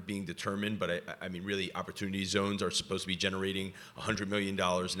kind of being determined, but I mean, really, opportunity zones are supposed to be generating $100 million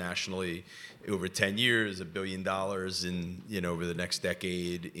nationally over 10 years, $1 billion in, over the next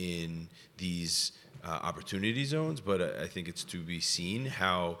decade in these opportunity zones, but I think it's to be seen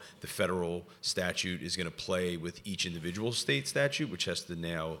how the federal statute is going to play with each individual state statute, which has to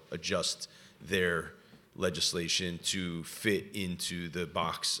now adjust their legislation to fit into the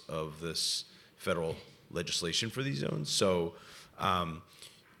box of this federal legislation for these zones. So,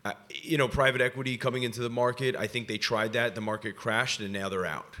 private equity coming into the market, I think they tried that, the market crashed, and now they're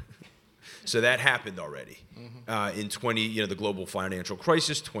out. So that happened already. In the global financial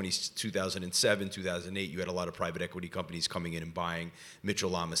crisis, 2007, 2008, you had a lot of private equity companies coming in and buying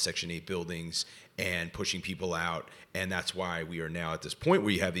Mitchell-Lama Section 8 buildings and pushing people out. And that's why we are now at this point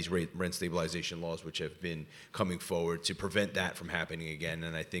where you have these rent stabilization laws, which have been coming forward to prevent that from happening again.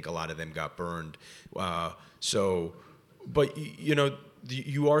 And I think a lot of them got burned.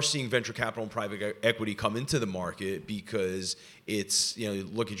 You are seeing venture capital and private equity come into the market because it's,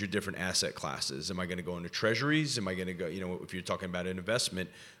 look at your different asset classes. Am I going to go into treasuries? Am I going to go, if you're talking about an investment,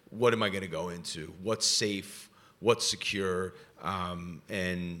 what am I going to go into? What's safe? What's secure?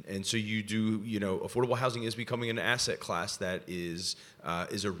 And so you do, affordable housing is becoming an asset class that is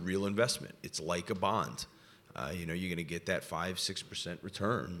a real investment. It's like a bond. You're going to get that 5-6%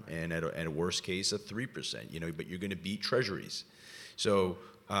 return, and at a worst case, a 3%. But you're going to beat treasuries. So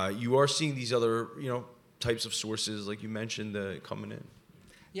you are seeing these other, types of sources, like you mentioned, coming in.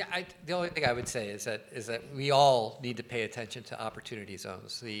 Yeah, the only thing I would say is that we all need to pay attention to opportunity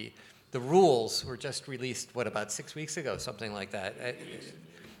zones. The rules were just released, about 6 weeks ago, something like that.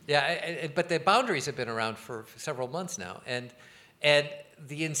 But the boundaries have been around for several months now, and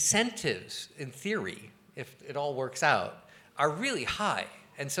the incentives, in theory, if it all works out, are really high,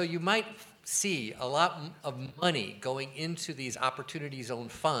 and so you might see a lot of money going into these opportunity zone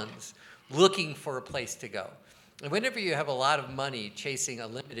funds looking for a place to go. And whenever you have a lot of money chasing a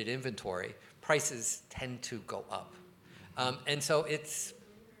limited inventory, prices tend to go up. And so it's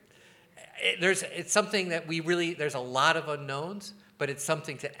something that there's a lot of unknowns, but it's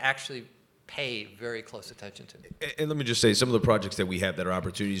something to actually pay very close attention to. And let me just say, some of the projects that we have that are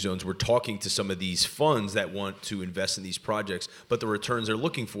opportunity zones, we're talking to some of these funds that want to invest in these projects, but the returns they're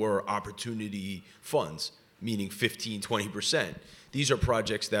looking for are opportunity funds, meaning 15-20%. These are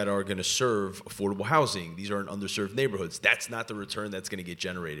projects that are going to serve affordable housing. These are in underserved neighborhoods. That's not the return that's going to get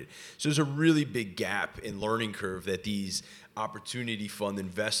generated. So there's a really big gap in learning curve that these opportunity fund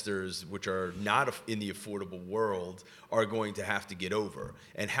investors, which are not in the affordable world, are going to have to get over.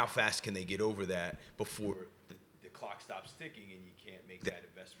 And how fast can they get over that before the clock stops ticking and you can't make that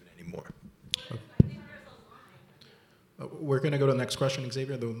investment anymore? We're going to go to the next question,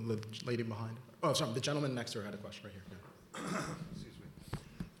 Xavier, the lady behind. Oh, sorry, the gentleman next to her had a question right here. Excuse me.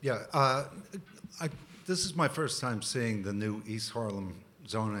 Yeah, this is my first time seeing the new East Harlem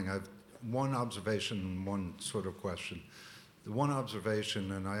zoning. I've one observation and one sort of question. The one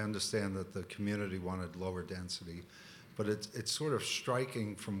observation, and I understand that the community wanted lower density, but it's sort of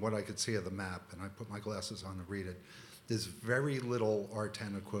striking from what I could see of the map, and I put my glasses on to read it. There's very little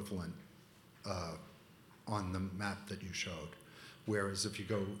R10 equivalent on the map that you showed. Whereas if you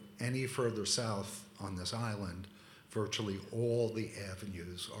go any further south on this island, virtually all the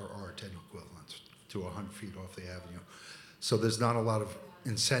avenues are R10 equivalents to 100 feet off the avenue. So there's not a lot of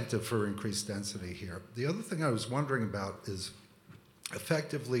incentive for increased density here. The other thing I was wondering about is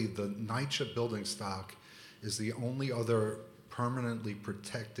effectively the NYCHA building stock is the only other permanently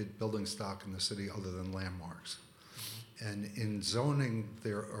protected building stock in the city other than landmarks. And in zoning,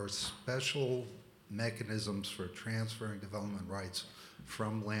 there are special mechanisms for transferring development rights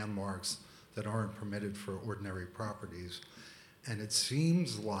from landmarks that aren't permitted for ordinary properties. And it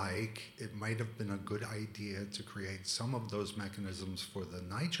seems like it might have been a good idea to create some of those mechanisms for the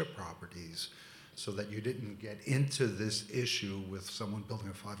NYCHA properties so that you didn't get into this issue with someone building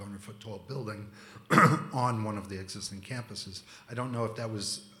a 500-foot tall building on one of the existing campuses. I don't know if that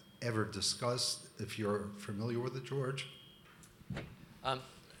was ever discussed, if you're familiar with it, George.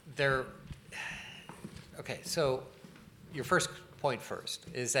 Okay, so your first point first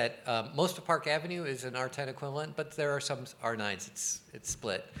is that most of Park Avenue is an R10 equivalent, but there are some R9s. It's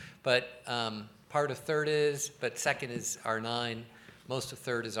split. But part of 3rd is, but 2nd is R9. Most of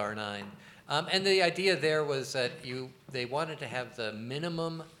 3rd is R9. And the idea there was that they wanted to have the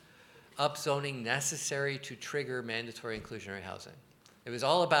minimum upzoning necessary to trigger mandatory inclusionary housing. It was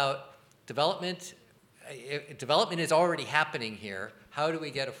all about development if development is already happening here. How do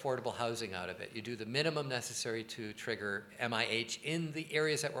we get affordable housing out of it? You do the minimum necessary to trigger MIH in the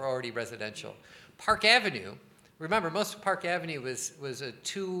areas that were already residential. Park Avenue, remember, most of Park Avenue was a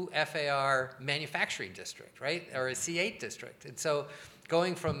 2 FAR manufacturing district, right? Or a C8 district. And so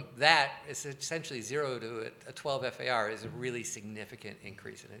going from that, is essentially 0 to a 12 FAR is a really significant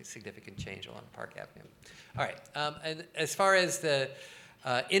increase and a significant change along Park Avenue. All right, and as far as the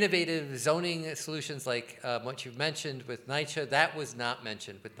innovative zoning solutions like what you've mentioned with NYCHA, that was not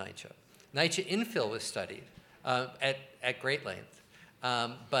mentioned with NYCHA. NYCHA infill was studied at great length,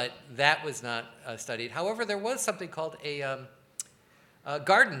 but that was not studied. However, there was something called a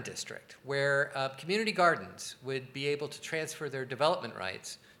garden district where community gardens would be able to transfer their development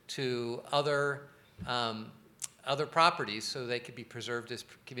rights to other properties so they could be preserved as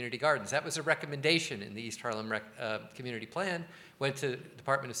community gardens. That was a recommendation in the East Harlem Community Plan. Went to the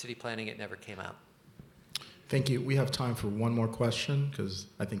Department of City Planning, it never came out. Thank you. We have time for one more question because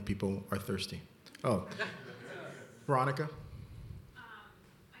I think people are thirsty. Oh, Veronica?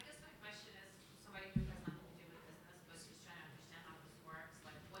 I guess my question is, somebody who has nothing to do with business, but just trying to understand how this works,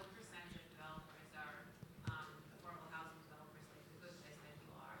 like what percentage of developers are affordable housing developers, like the good place that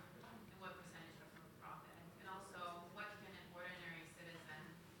you are, and what percentage are for profit? And also, what can an ordinary citizen,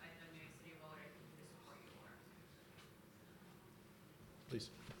 like a New York City voter, do to support your work?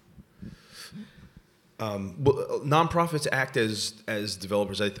 Please. Well, nonprofits act as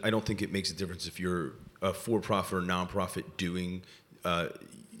developers. I don't think it makes a difference if you're a for-profit or nonprofit doing it. I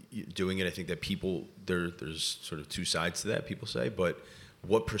think that there's sort of two sides to that, people say, but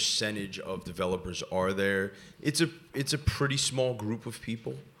what percentage of developers are there? It's a pretty small group of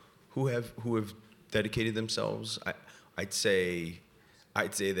people who have dedicated themselves. I'd say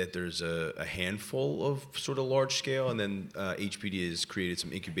that there's a handful of sort of large scale, and then HPD has created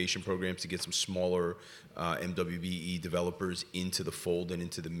some incubation programs to get some smaller MWBE developers into the fold and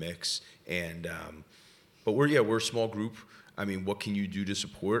into the mix. And but we're a small group. I mean, what can you do to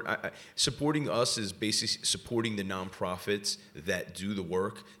support? Supporting us is basically supporting the nonprofits that do the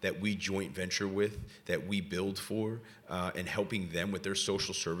work that we joint venture with, that we build for, and helping them with their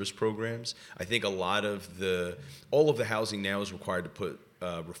social service programs. I think all of the housing now is required to put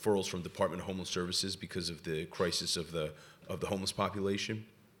referrals from Department of Homeless Services because of the crisis of the homeless population.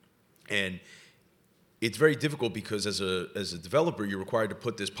 And it's very difficult because as a developer, you're required to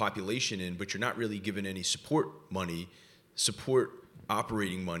put this population in, but you're not really given any support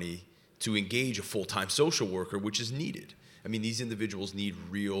operating money to engage a full-time social worker, which is needed. I mean, these individuals need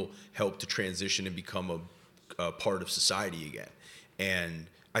real help to transition and become a part of society again. And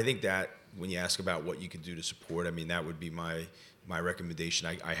I think that when you ask about what you can do to support, I mean, that would be my recommendation.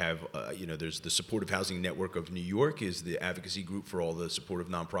 I have, there's the Supportive Housing Network of New York is the advocacy group for all the supportive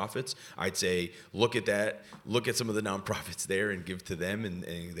nonprofits. I'd say look at that, look at some of the nonprofits there and give to them, and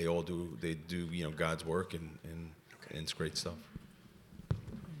they do God's work, and it's great stuff.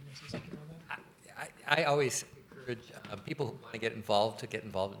 I always encourage people who want to get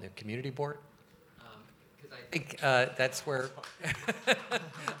involved in the community board, because I think that's where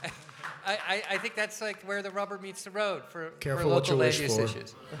I think that's like where the rubber meets the road for local land use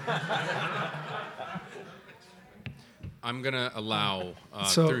issues. I'm going to allow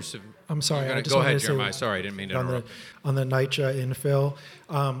I'm sorry. Go ahead, Jeremiah. Sorry, I didn't mean to interrupt. On the NYCHA infill,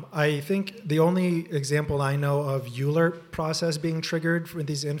 I think the only example I know of ULURP process being triggered for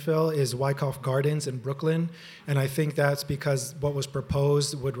these infill is Wyckoff Gardens in Brooklyn, and I think that's because what was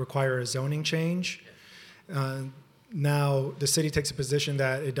proposed would require a zoning change. Now the city takes a position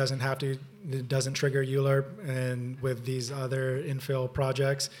that it doesn't trigger ULURP, and with these other infill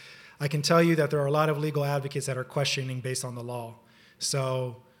projects, I can tell you that there are a lot of legal advocates that are questioning based on the law.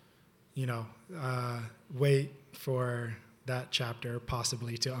 So, wait for that chapter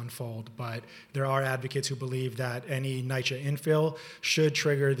possibly to unfold. But there are advocates who believe that any NYCHA infill should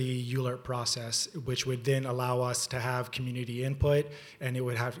trigger the ULURP process, which would then allow us to have community input, and it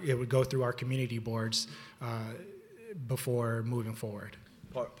would go through our community boards before moving forward.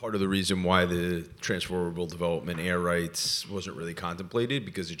 Part of the reason why the transferable development air rights wasn't really contemplated,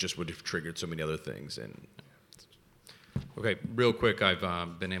 because it just would have triggered so many other things. And okay, real quick,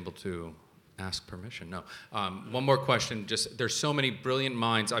 I've been able to ask permission. No, one more question. Just there's so many brilliant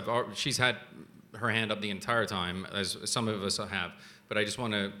minds. She's had her hand up the entire time, as some of us have. But I just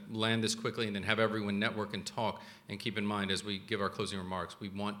want to land this quickly and then have everyone network and talk. And keep in mind, as we give our closing remarks, we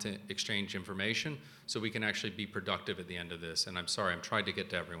want to exchange information so we can actually be productive at the end of this. And I'm sorry, I'm trying to get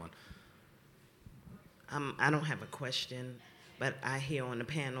to everyone. I don't have a question, but I hear on the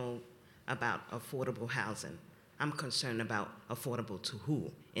panel about affordable housing. I'm concerned about affordable to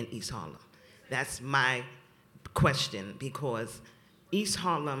who in East Harlem. That's my question, because East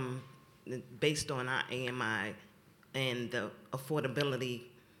Harlem, based on our AMI and the affordability,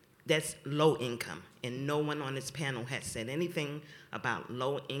 that's low income. And no one on this panel has said anything about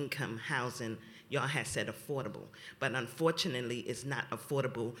low income housing. Y'all has said affordable. But unfortunately, it's not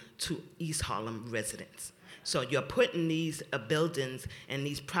affordable to East Harlem residents. So you're putting these buildings, and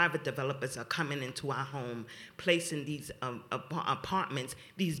these private developers are coming into our home, placing these apartments,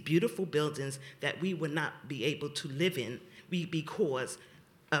 these beautiful buildings that we would not be able to live in because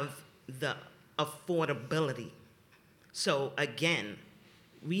of the affordability. So again,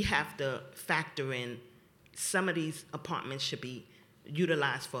 we have to factor in some of these apartments should be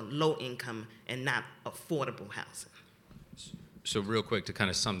utilized for low income and not affordable housing. So real quick to kind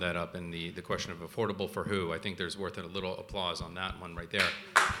of sum that up, and the question of affordable for who, I think there's worth a little applause on that one right there,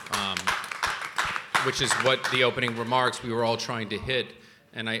 which is what the opening remarks we were all trying to hit.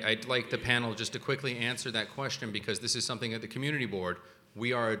 And I'd like the panel just to quickly answer that question, because this is something at the community board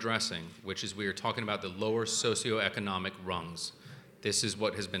we are addressing, which is we are talking about the lower socioeconomic rungs. This is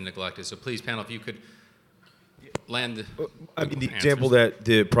what has been neglected. So please, panel, if you could land the the example that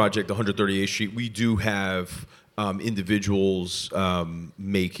the project 138th Street, we do have individuals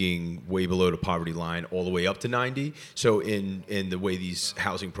making way below the poverty line all the way up to 90. So in the way these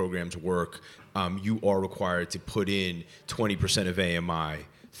housing programs work, you are required to put in 20% of AMI,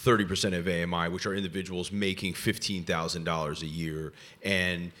 30% of AMI, which are individuals making $15,000 a year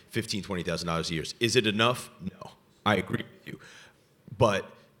and $15,000, $20,000 a year. Is it enough? No, I agree with you. But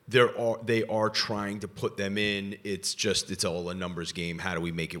they are trying to put them in. It's all a numbers game. How do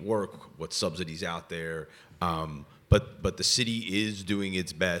we make it work? What subsidies out there? But the city is doing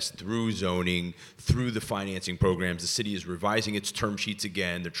its best through zoning, through the financing programs. The city is revising its term sheets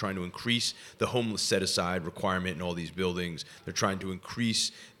again. They're trying to increase the homeless set-aside requirement in all these buildings. They're trying to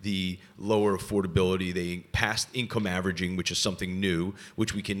increase the lower affordability. They passed income averaging, which is something new,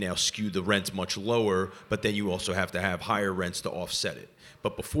 which we can now skew the rents much lower, but then you also have to have higher rents to offset it.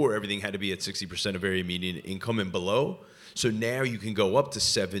 But before, everything had to be at 60% of area median income and below. So now you can go up to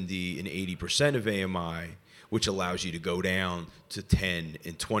 70 and 80% of AMI, which allows you to go down to 10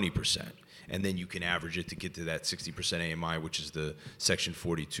 and 20%. And then you can average it to get to that 60% AMI, which is the Section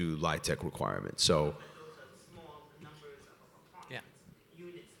 42 LIHTC requirement. So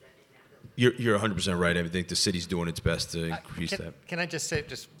you're 100% right. I think the city's doing its best to increase that. Can I just say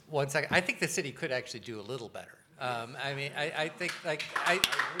just 1 second? I think the city could actually do a little better. I think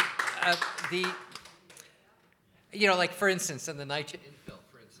for instance, in the NYCHA infill,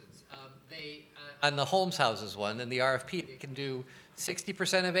 for instance, they on the Holmes Houses one and the RFP, they can do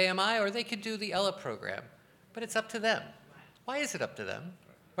 60% of AMI, or they could do the ELA program, but it's up to them. Why is it up to them?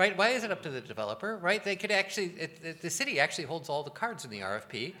 Right? Why is it up to the developer? Right? They could actually, the city actually holds all the cards in the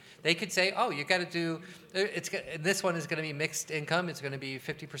RFP. They could say, oh, you got to do, this one is going to be mixed income. It's going to be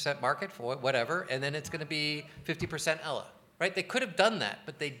 50% market for whatever, and then it's going to be 50% ELA. Right? They could have done that,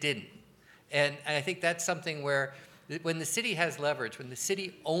 but they didn't. And I think that's something where, when the city has leverage, when the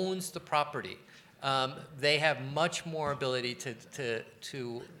city owns the property, they have much more ability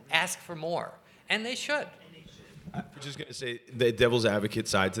to ask for more, and they should. I'm just going to say the devil's advocate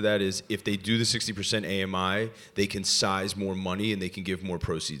side to that is if they do the 60% AMI, they can size more money and they can give more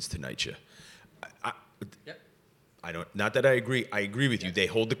proceeds to NYCHA. I don't. Not that I agree. I agree with you. They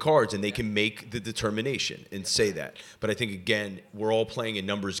hold the cards and they can make the determination and say that. But I think again, we're all playing a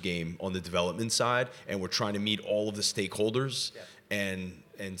numbers game on the development side, and we're trying to meet all of the stakeholders, and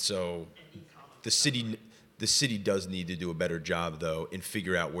so the city does need to do a better job though and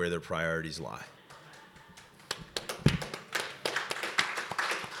figure out where their priorities lie.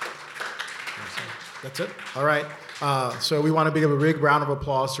 That's it? All right. So we want to give a big round of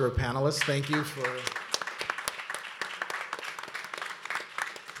applause to our panelists. Thank you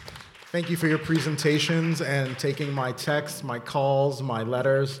for your presentations and taking my texts, my calls, my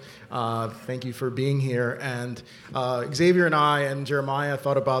letters. Thank you for being here. And Xavier and I and Jeremiah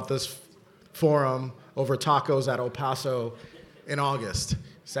thought about this forum over tacos at El Paso in August.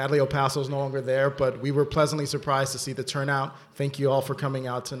 Sadly, El Paso is no longer there, but we were pleasantly surprised to see the turnout. Thank you all for coming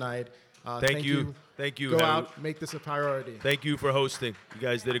out tonight. Thank you. Thank you. Go out, make this a priority. Thank you for hosting. You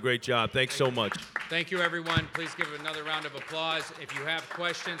guys did a great job. Thanks so much. Thank you, everyone. Please give another round of applause. If you have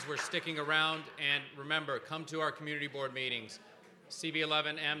questions, we're sticking around. And remember, come to our community board meetings,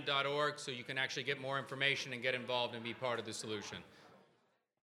 cb11m.org, so you can actually get more information and get involved and be part of the solution.